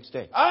page the next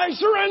day. "I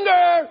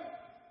surrender!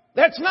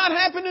 That's not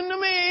happening to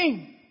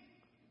me!"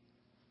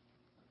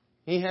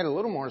 He had a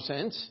little more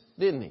sense,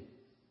 didn't he?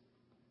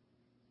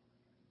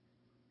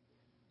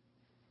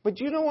 But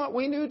you know what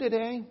we do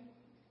today?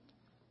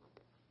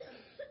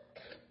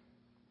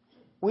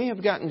 We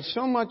have gotten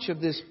so much of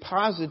this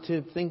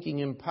positive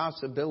thinking and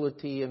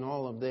possibility and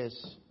all of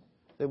this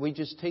that we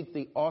just take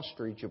the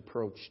ostrich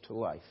approach to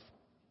life.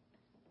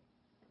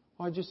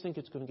 Oh, I just think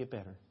it's going to get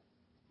better.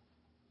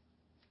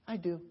 I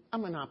do.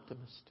 I'm an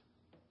optimist.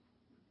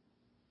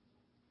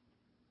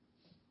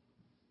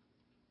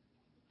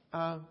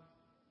 I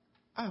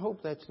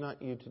hope that's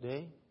not you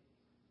today,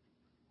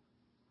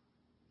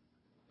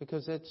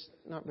 because that's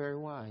not very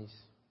wise.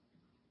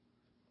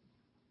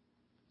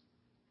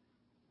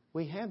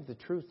 We have the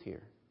truth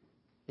here.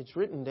 It's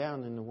written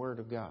down in the Word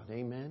of God.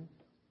 Amen?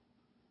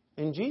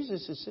 And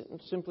Jesus is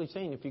simply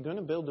saying, if you're going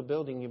to build a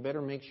building, you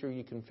better make sure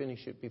you can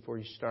finish it before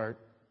you start.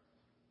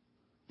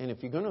 And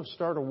if you're going to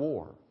start a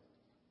war,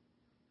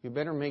 you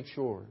better make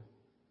sure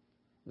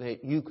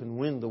that you can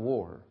win the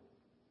war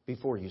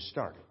before you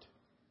start it.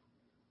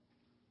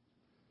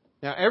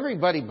 Now,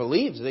 everybody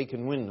believes they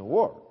can win the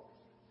war.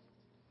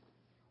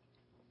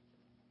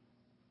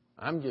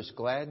 I'm just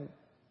glad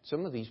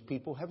some of these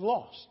people have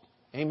lost.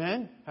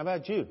 Amen? How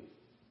about you?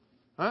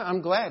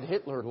 I'm glad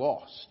Hitler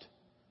lost.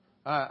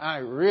 I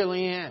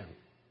really am.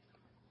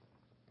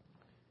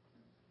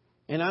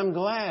 And I'm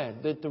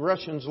glad that the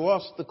Russians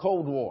lost the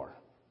Cold War.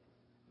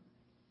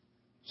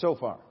 So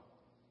far.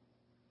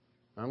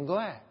 I'm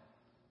glad.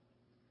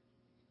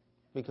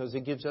 Because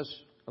it gives us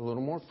a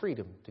little more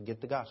freedom to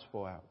get the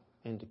gospel out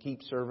and to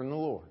keep serving the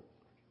Lord.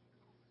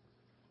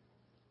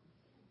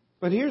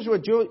 But here's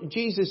what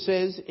Jesus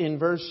says in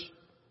verse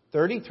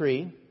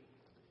 33.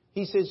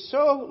 He says,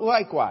 so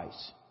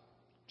likewise,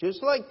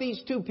 just like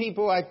these two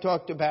people I've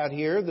talked about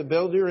here, the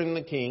builder and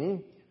the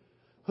king,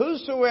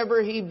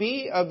 whosoever he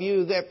be of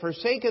you that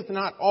forsaketh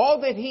not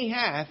all that he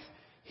hath,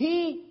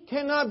 he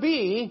cannot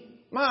be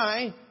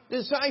my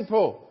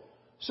disciple.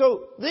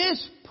 So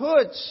this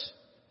puts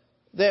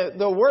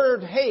the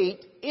word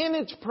hate in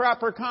its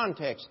proper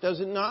context,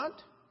 does it not?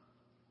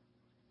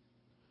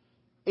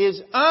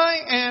 Is I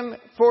am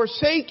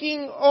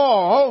forsaking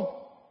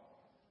all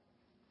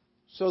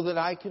so that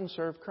I can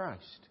serve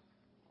Christ.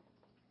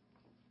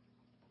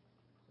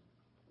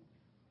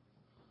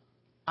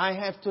 I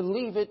have to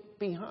leave it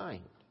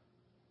behind.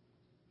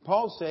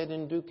 Paul said,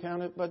 and do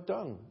count it but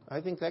dung.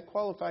 I think that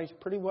qualifies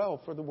pretty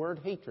well for the word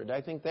hatred.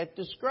 I think that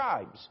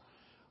describes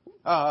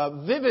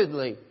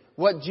vividly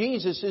what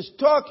Jesus is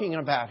talking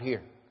about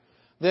here.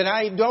 That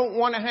I don't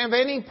want to have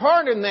any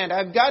part in that.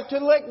 I've got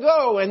to let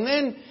go. And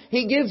then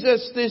he gives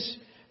us this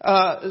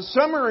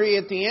summary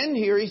at the end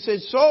here. He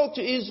says, salt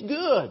is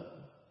good.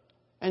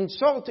 And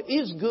salt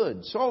is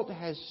good. Salt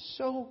has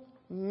so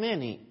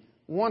many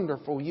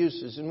wonderful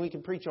uses. And we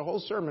could preach a whole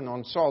sermon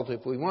on salt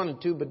if we wanted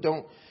to, but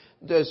don't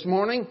this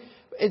morning.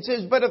 It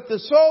says, but if the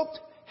salt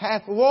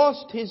hath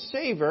lost his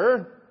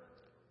savor,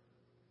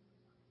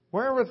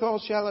 wherewithal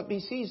shall it be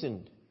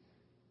seasoned?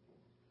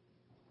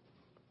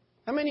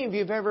 How many of you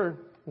have ever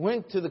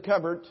went to the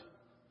cupboard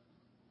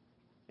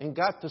and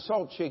got the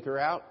salt shaker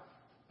out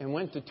and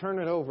went to turn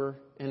it over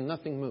and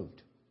nothing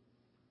moved?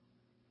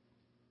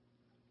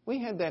 We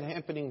had that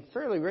happening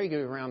fairly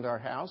regularly around our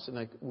house,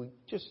 and we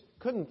just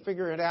couldn't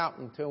figure it out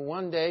until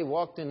one day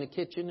walked in the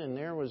kitchen and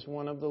there was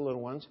one of the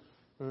little ones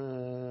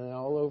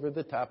all over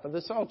the top of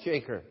the salt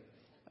shaker.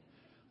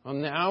 Well,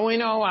 now we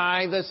know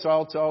why the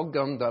salt's all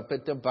gummed up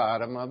at the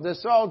bottom of the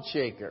salt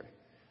shaker.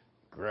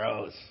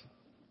 Gross.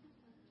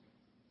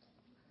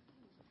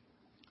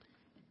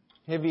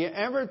 Have you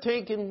ever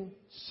taken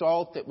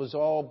salt that was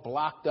all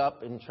blocked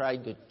up and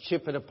tried to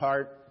chip it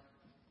apart?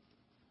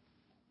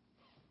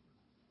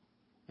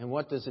 And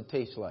what does it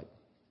taste like?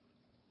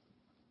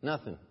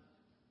 Nothing.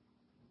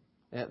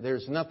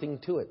 There's nothing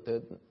to it.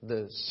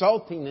 The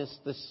saltiness,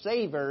 the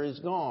savor is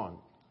gone.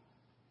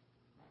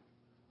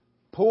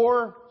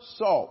 Poor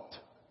salt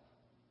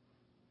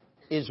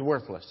is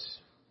worthless.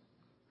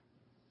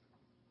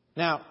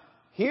 Now,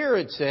 here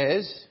it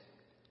says,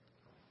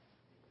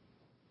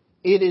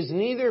 it is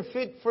neither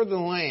fit for the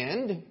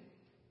land,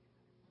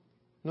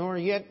 nor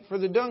yet for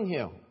the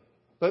dunghill,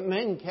 but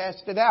men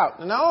cast it out.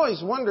 And I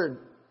always wondered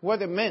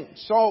what it meant,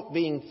 salt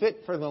being fit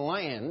for the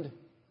land.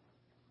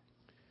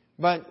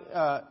 But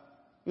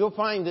you'll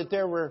find that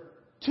there were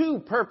two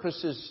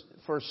purposes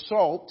for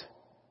salt.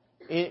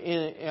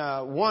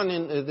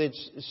 One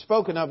that's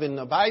spoken of in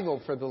the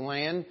Bible for the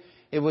land.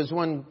 It was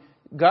when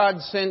God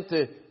sent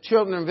the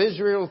children of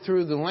Israel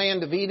through the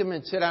land of Edom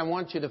and said, I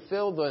want you to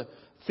fill the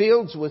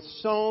fields with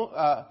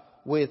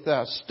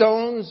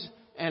stones,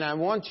 and I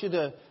want you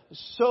to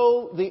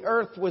sow the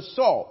earth with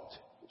salt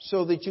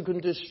so that you can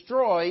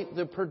destroy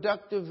the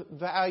productive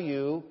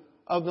value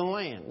of the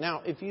land.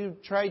 Now, if you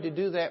try to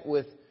do that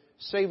with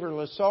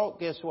savorless salt,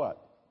 guess what?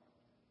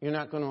 You're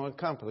not going to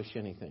accomplish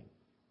anything.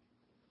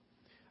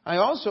 I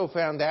also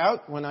found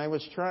out when I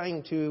was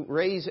trying to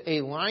raise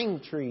a lime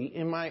tree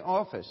in my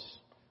office.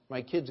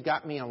 My kids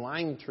got me a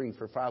lime tree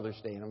for Father's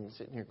Day, and I'm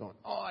sitting here going,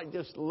 oh, I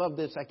just love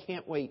this. I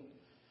can't wait.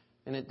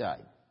 And it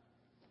died.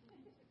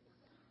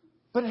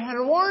 But it had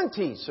a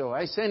warranty, so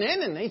I sent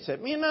in and they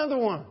sent me another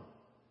one.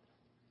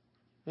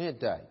 And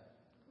it died.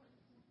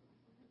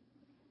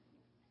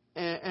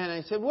 And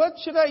I said, what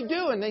should I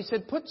do? And they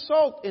said, put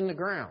salt in the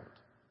ground.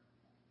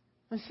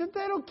 I said,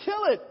 that'll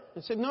kill it. I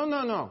said,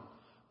 no.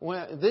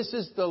 Well, this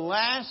is the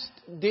last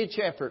ditch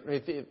effort.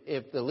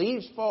 If the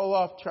leaves fall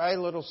off, try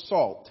a little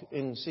salt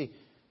and see.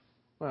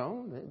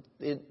 Well,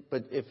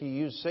 but if you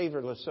use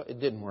savorless salt, it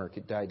didn't work.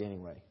 It died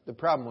anyway. The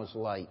problem was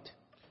light.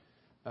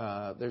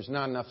 There's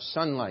not enough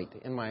sunlight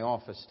in my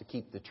office to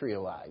keep the tree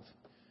alive.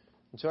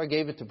 And so I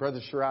gave it to Brother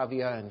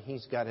Sharavia, and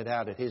he's got it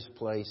out at his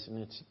place, and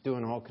it's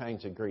doing all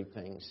kinds of great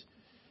things.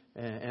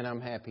 And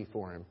I'm happy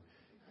for him.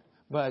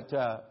 But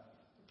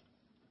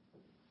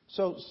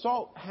So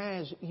salt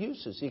has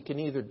uses. It can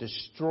either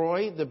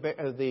destroy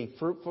the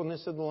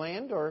fruitfulness of the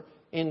land, or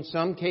in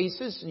some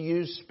cases,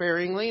 used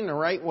sparingly in the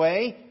right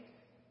way,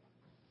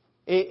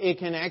 it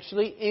can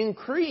actually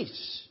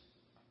increase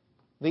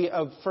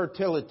the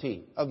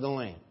fertility of the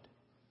land.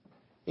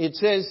 It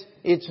says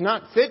it's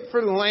not fit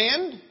for the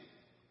land,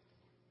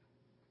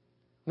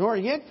 nor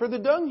yet for the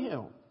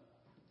dunghill.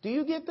 Do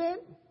you get that?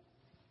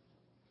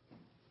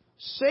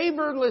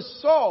 Savorless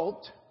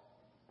salt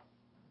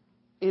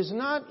is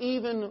not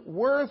even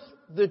worth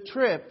the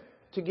trip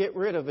to get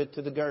rid of it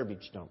to the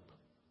garbage dump.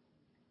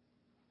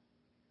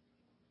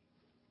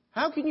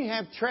 How can you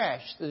have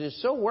trash that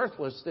is so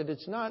worthless that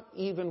it's not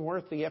even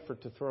worth the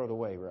effort to throw it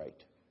away, right?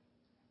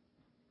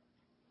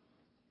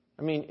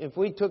 I mean, if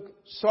we took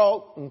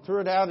salt and threw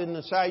it out in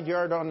the side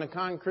yard on the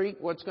concrete,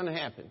 what's going to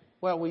happen?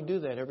 Well, we do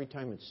that every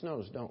time it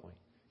snows, don't we?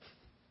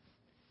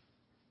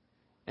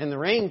 And the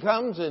rain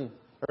comes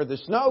or the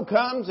snow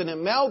comes and it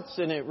melts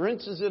and it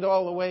rinses it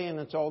all away and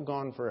it's all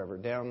gone forever,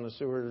 down the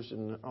sewers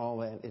and all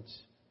that.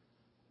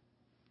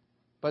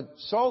 But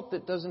salt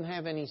that doesn't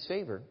have any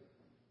savor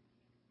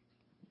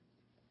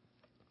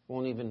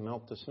won't even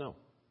melt the snow.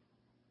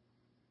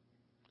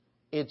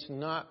 It's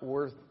not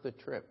worth the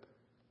trip.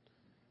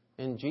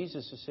 And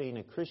Jesus is saying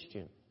a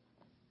Christian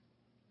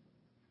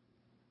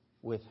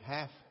with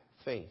half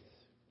faith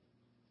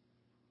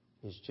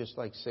is just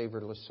like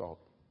savorless salt.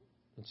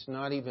 It's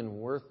not even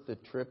worth the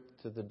trip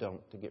to the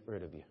dump to get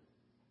rid of you.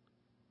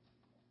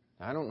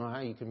 I don't know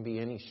how you can be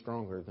any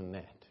stronger than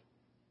that.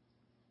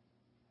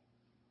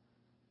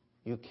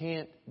 You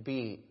can't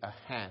be a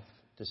half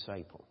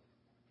disciple.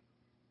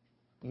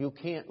 You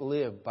can't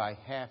live by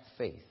half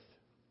faith.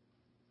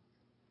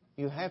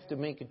 You have to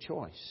make a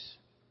choice.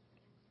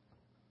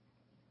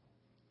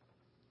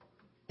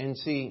 And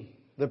see,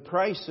 the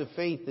price of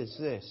faith is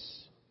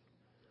this.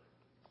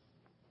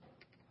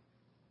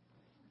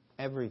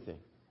 Everything.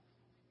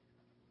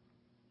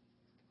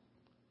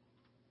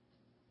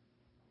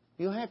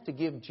 You have to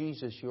give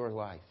Jesus your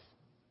life.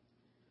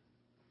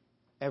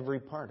 Every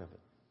part of it.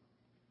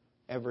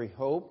 Every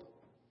hope,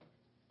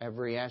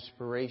 every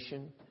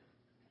aspiration,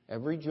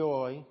 every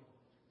joy,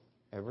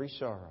 every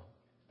sorrow.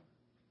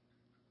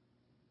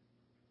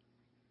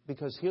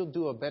 Because He'll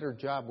do a better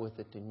job with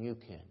it than you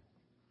can.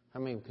 How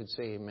many could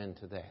say amen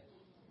to that?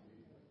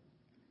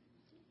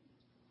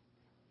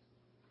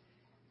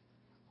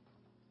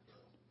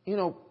 You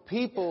know,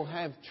 people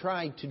have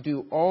tried to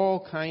do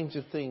all kinds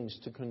of things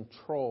to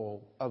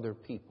control other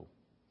people.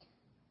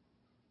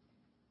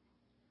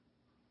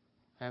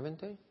 Haven't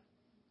they?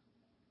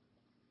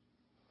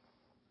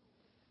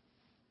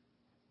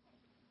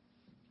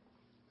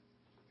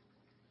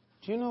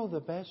 Do you know the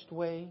best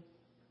way,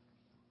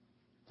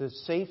 the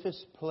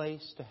safest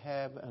place to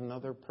have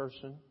another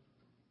person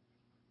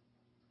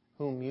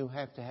whom you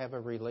have to have a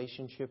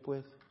relationship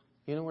with?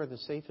 You know where the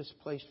safest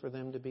place for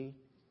them to be?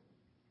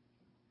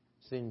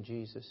 It's in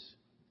Jesus.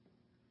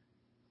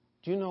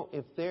 Do you know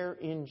if they're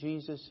in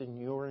Jesus and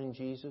you're in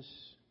Jesus,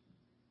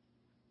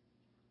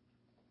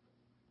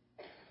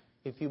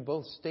 if you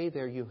both stay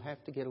there, you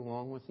have to get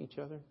along with each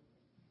other?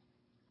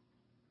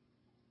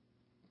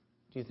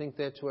 Do you think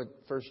that's what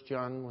 1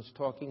 John was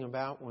talking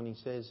about when he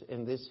says,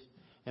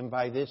 and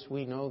by this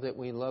we know that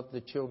we love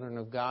the children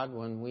of God,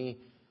 when we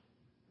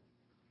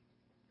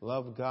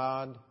love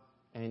God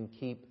and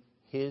keep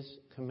His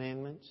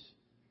commandments?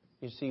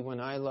 You see, when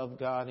I love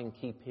God and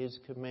keep His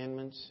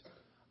commandments,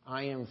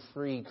 I am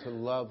free to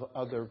love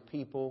other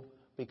people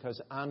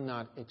because I'm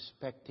not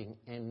expecting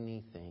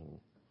anything.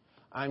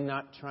 I'm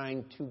not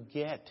trying to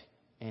get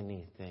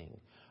anything.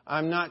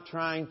 I'm not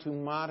trying to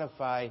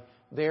modify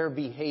their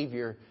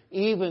behavior,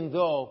 even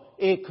though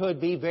it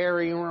could be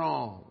very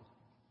wrong.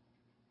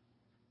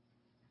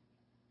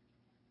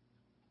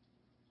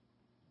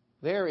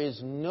 There is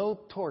no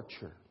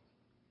torture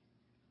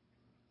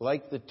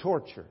like the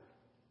torture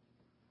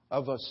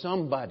of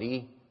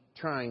somebody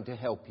trying to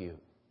help you.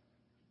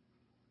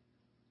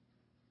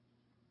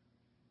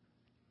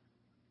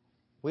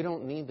 We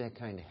don't need that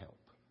kind of help.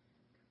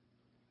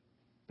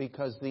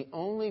 Because the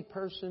only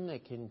person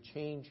that can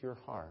change your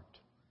heart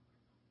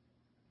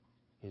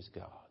is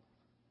God.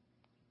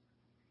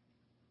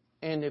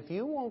 And if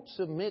you won't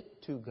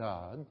submit to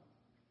God,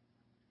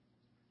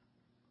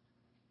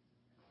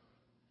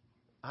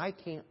 I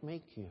can't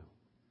make you.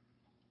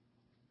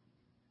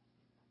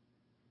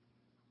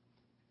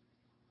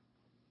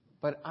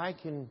 But I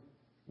can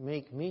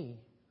make me.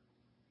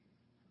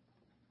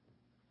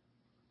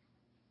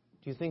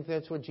 Do you think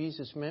that's what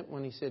Jesus meant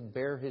when He said,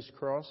 bear His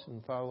cross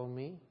and follow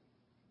me?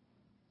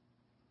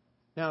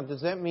 Now,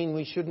 does that mean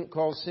we shouldn't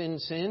call sin,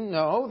 sin?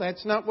 No,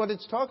 that's not what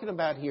it's talking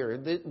about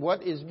here.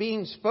 What is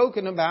being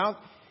spoken about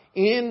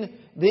in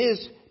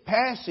this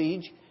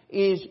passage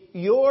is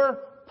your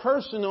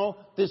personal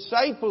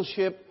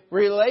discipleship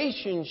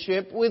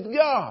relationship with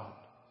God.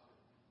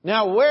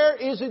 Now, where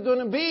is it going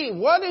to be?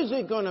 What is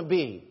it going to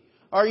be?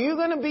 Are you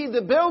going to be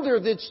the builder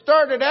that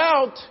started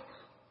out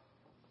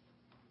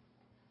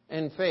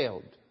and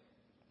failed?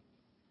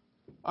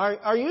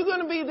 Are you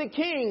going to be the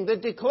king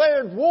that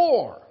declared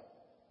war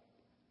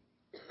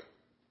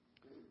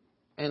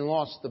and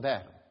lost the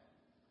battle?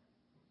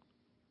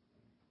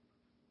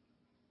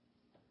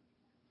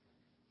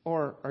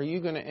 Or are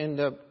you going to end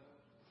up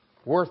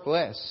worth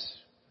less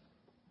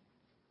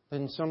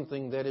than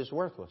something that is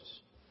worthless?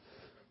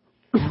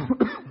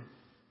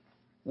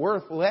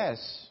 Worth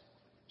less,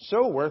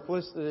 so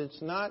worthless that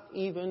it's not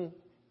even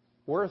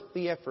worth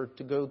the effort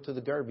to go to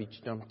the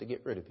garbage dump to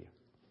get rid of you.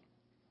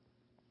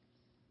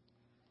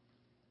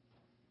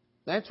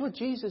 That's what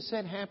Jesus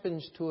said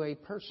happens to a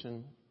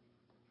person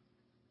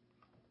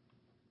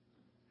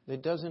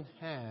that doesn't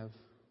have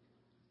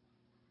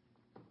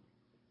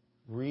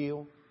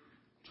real,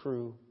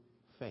 true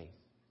faith.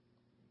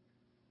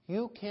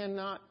 You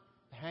cannot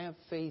have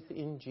faith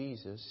in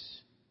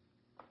Jesus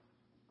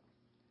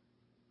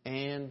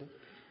and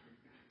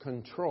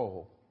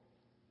control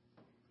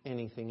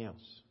anything else.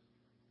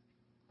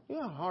 You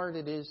know how hard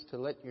it is to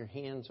let your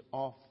hands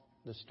off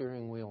the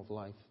steering wheel of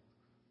life?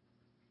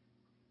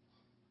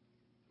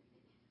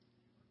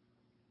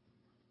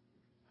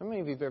 How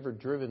many of you have ever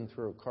driven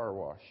through a car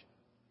wash?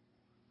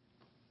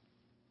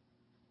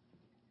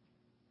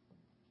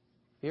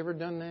 You ever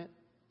done that?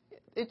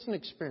 It's an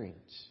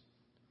experience.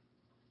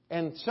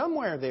 And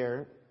somewhere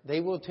there, they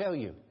will tell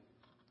you,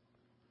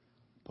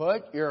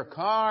 put your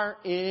car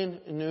in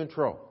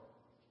neutral.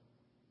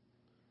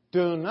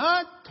 Do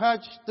not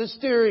touch the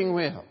steering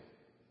wheel.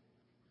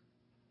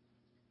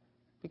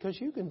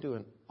 Because you can do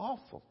an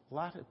awful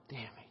lot of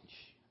damage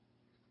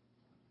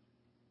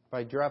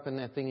by dropping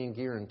that thing in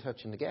gear and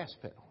touching the gas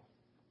pedal.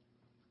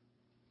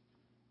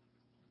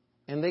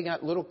 And they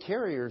got little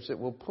carriers that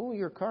will pull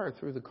your car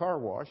through the car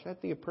wash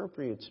at the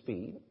appropriate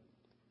speed.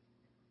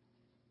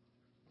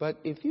 But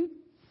if you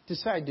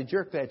decide to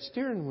jerk that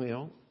steering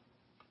wheel,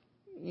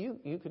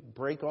 you could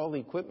break all the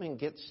equipment and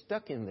get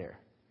stuck in there.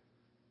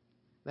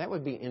 That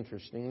would be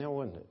interesting, now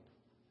wouldn't it?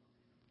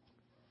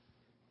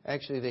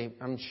 Actually,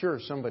 I'm sure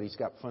somebody's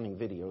got funny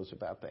videos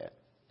about that.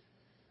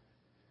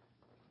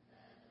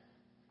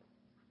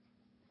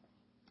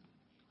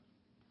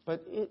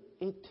 But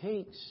it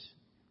takes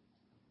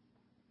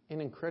an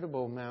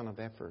incredible amount of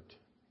effort.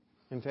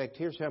 In fact,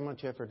 here's how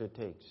much effort it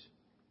takes.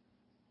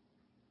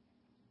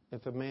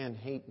 If a man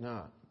hate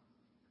not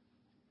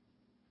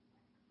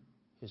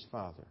his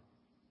father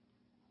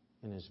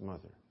and his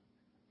mother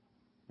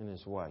and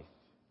his wife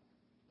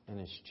and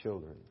his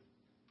children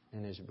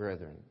and his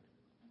brethren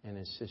and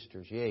his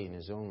sisters, yea, in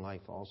his own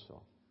life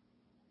also,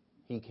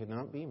 he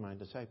cannot be my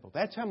disciple.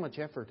 That's how much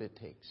effort it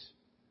takes.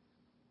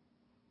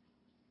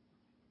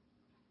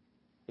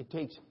 It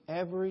takes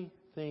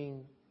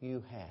everything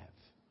you have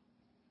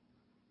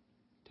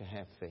to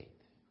have faith.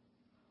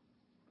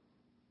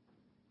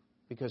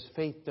 Because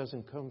faith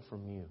doesn't come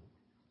from you.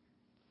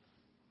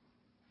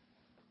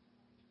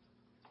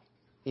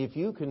 If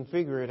you can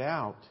figure it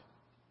out,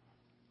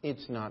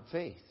 it's not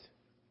faith.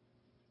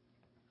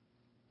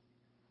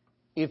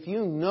 If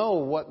you know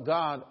what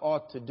God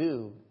ought to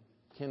do,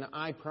 can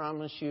I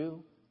promise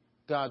you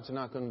God's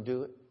not going to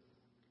do it?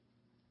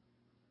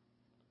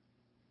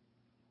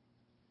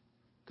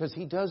 Because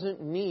He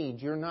doesn't need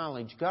your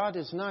knowledge. God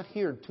is not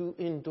here to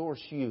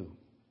endorse you.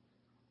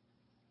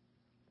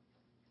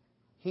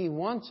 He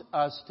wants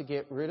us to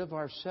get rid of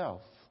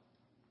ourselves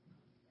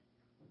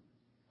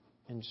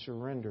and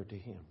surrender to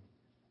Him.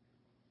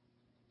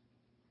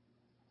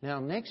 Now,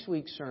 next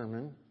week's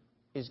sermon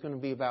is going to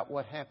be about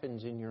what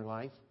happens in your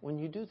life when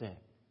you do that.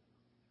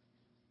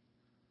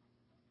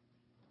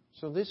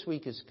 So this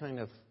week is kind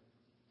of...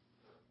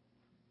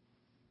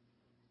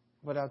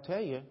 But I'll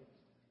tell you,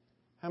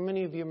 how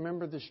many of you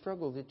remember the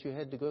struggle that you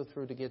had to go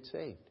through to get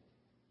saved?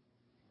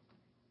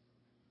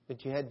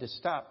 That you had to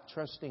stop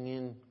trusting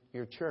in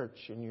your church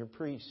and your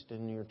priest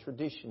and your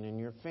tradition and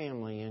your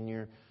family and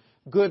your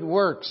good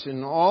works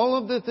and all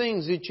of the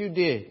things that you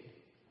did.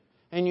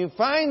 And you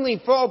finally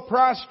fall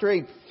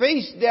prostrate,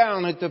 face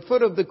down at the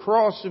foot of the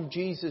cross of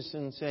Jesus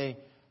and say,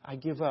 I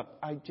give up.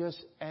 I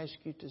just ask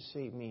you to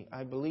save me.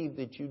 I believe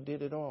that you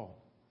did it all.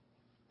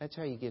 That's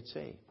how you get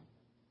saved.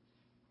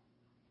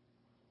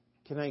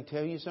 Can I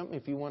tell you something?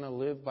 If you want to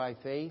live by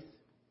faith,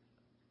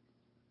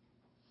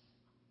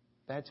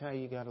 that's how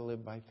you got to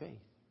live by faith.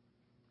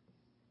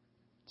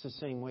 It's the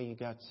same way you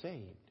got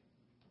saved.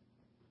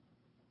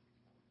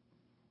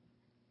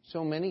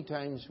 So many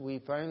times we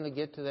finally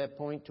get to that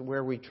point to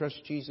where we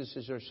trust Jesus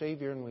as our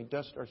Savior and we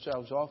dust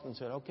ourselves off and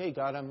say, okay,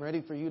 God, I'm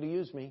ready for you to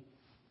use me.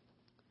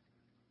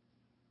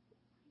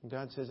 And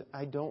God says,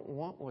 I don't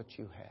want what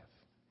you have.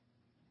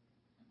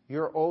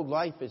 Your old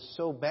life is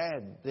so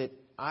bad that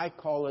I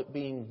call it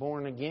being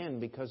born again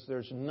because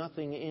there's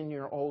nothing in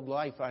your old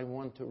life I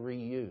want to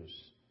reuse.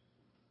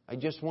 I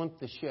just want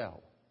the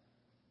shell.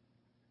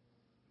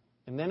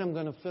 And then I'm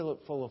going to fill it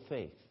full of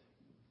faith.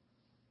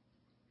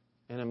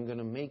 And I'm going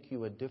to make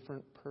you a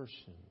different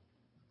person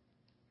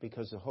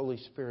because the Holy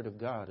Spirit of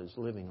God is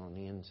living on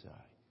the inside.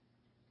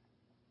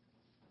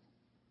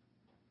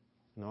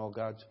 And all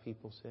God's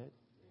people said,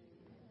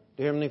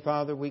 Dear Heavenly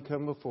Father, we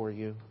come before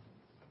you.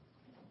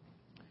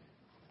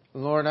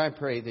 Lord, I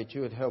pray that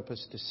you would help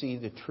us to see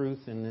the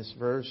truth in this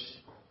verse.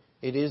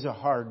 It is a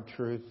hard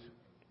truth,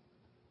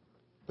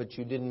 but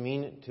You didn't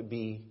mean it to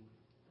be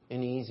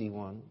an easy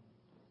one.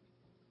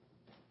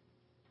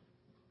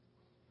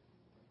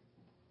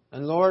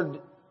 And Lord,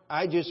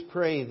 I just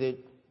pray that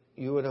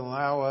You would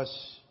allow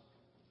us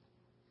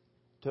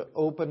to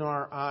open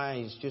our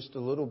eyes just a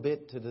little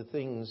bit to the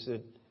things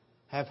that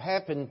have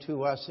happened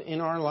to us in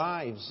our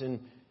lives.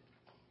 And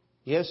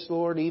yes,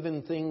 Lord,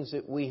 even things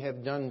that we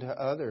have done to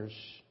others.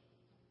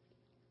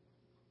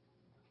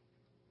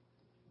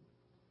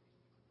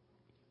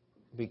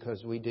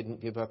 Because we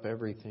didn't give up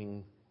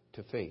everything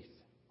to faith.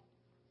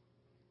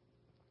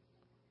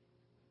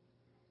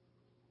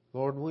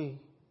 Lord,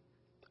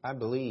 I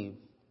believe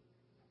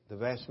the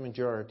vast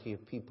majority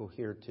of people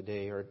here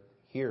today are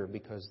here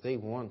because they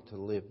want to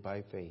live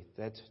by faith.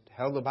 That's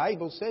how the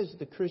Bible says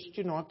the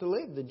Christian ought to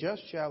live. The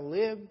just shall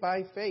live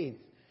by faith.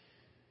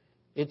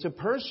 It's a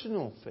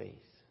personal faith.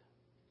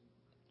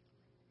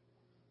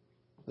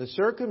 The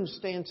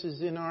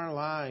circumstances in our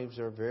lives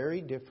are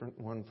very different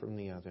one from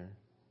the other.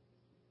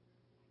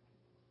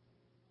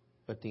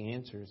 But the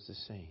answer is the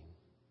same.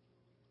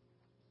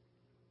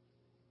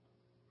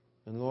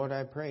 And Lord,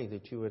 I pray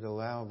that You would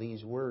allow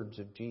these words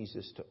of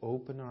Jesus to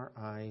open our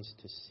eyes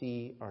to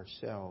see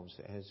ourselves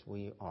as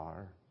we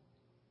are.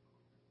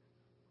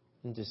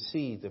 And to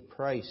see the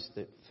price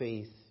that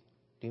faith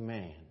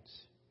demands.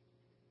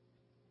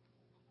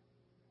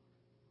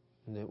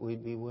 And that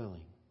we'd be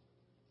willing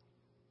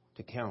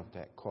to count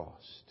that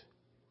cost.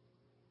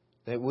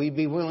 That we'd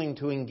be willing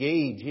to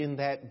engage in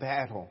that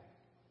battle.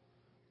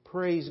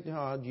 Praise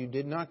God, You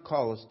did not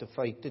call us to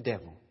fight the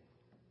devil.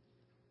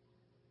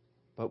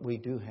 But we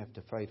do have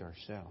to fight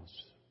ourselves.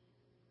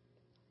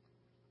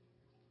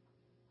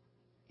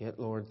 Yet,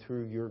 Lord,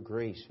 through Your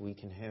grace, we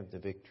can have the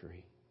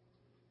victory.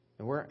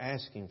 And we're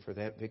asking for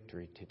that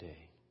victory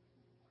today.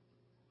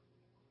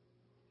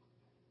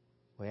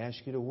 We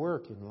ask You to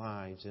work in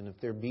lives. And if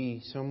there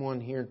be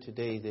someone here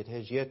today that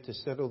has yet to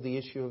settle the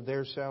issue of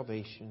their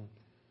salvation,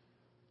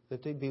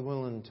 that they'd be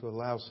willing to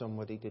allow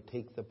somebody to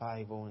take the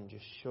Bible and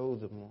just show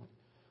them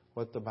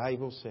what the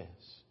Bible says.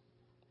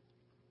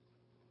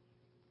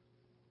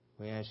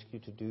 We ask You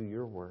to do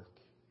Your work.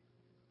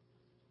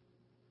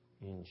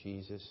 In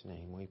Jesus'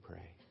 name we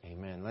pray.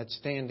 Amen. Let's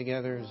stand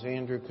together as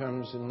Andrew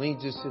comes and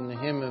leads us in the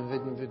hymn of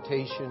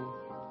invitation.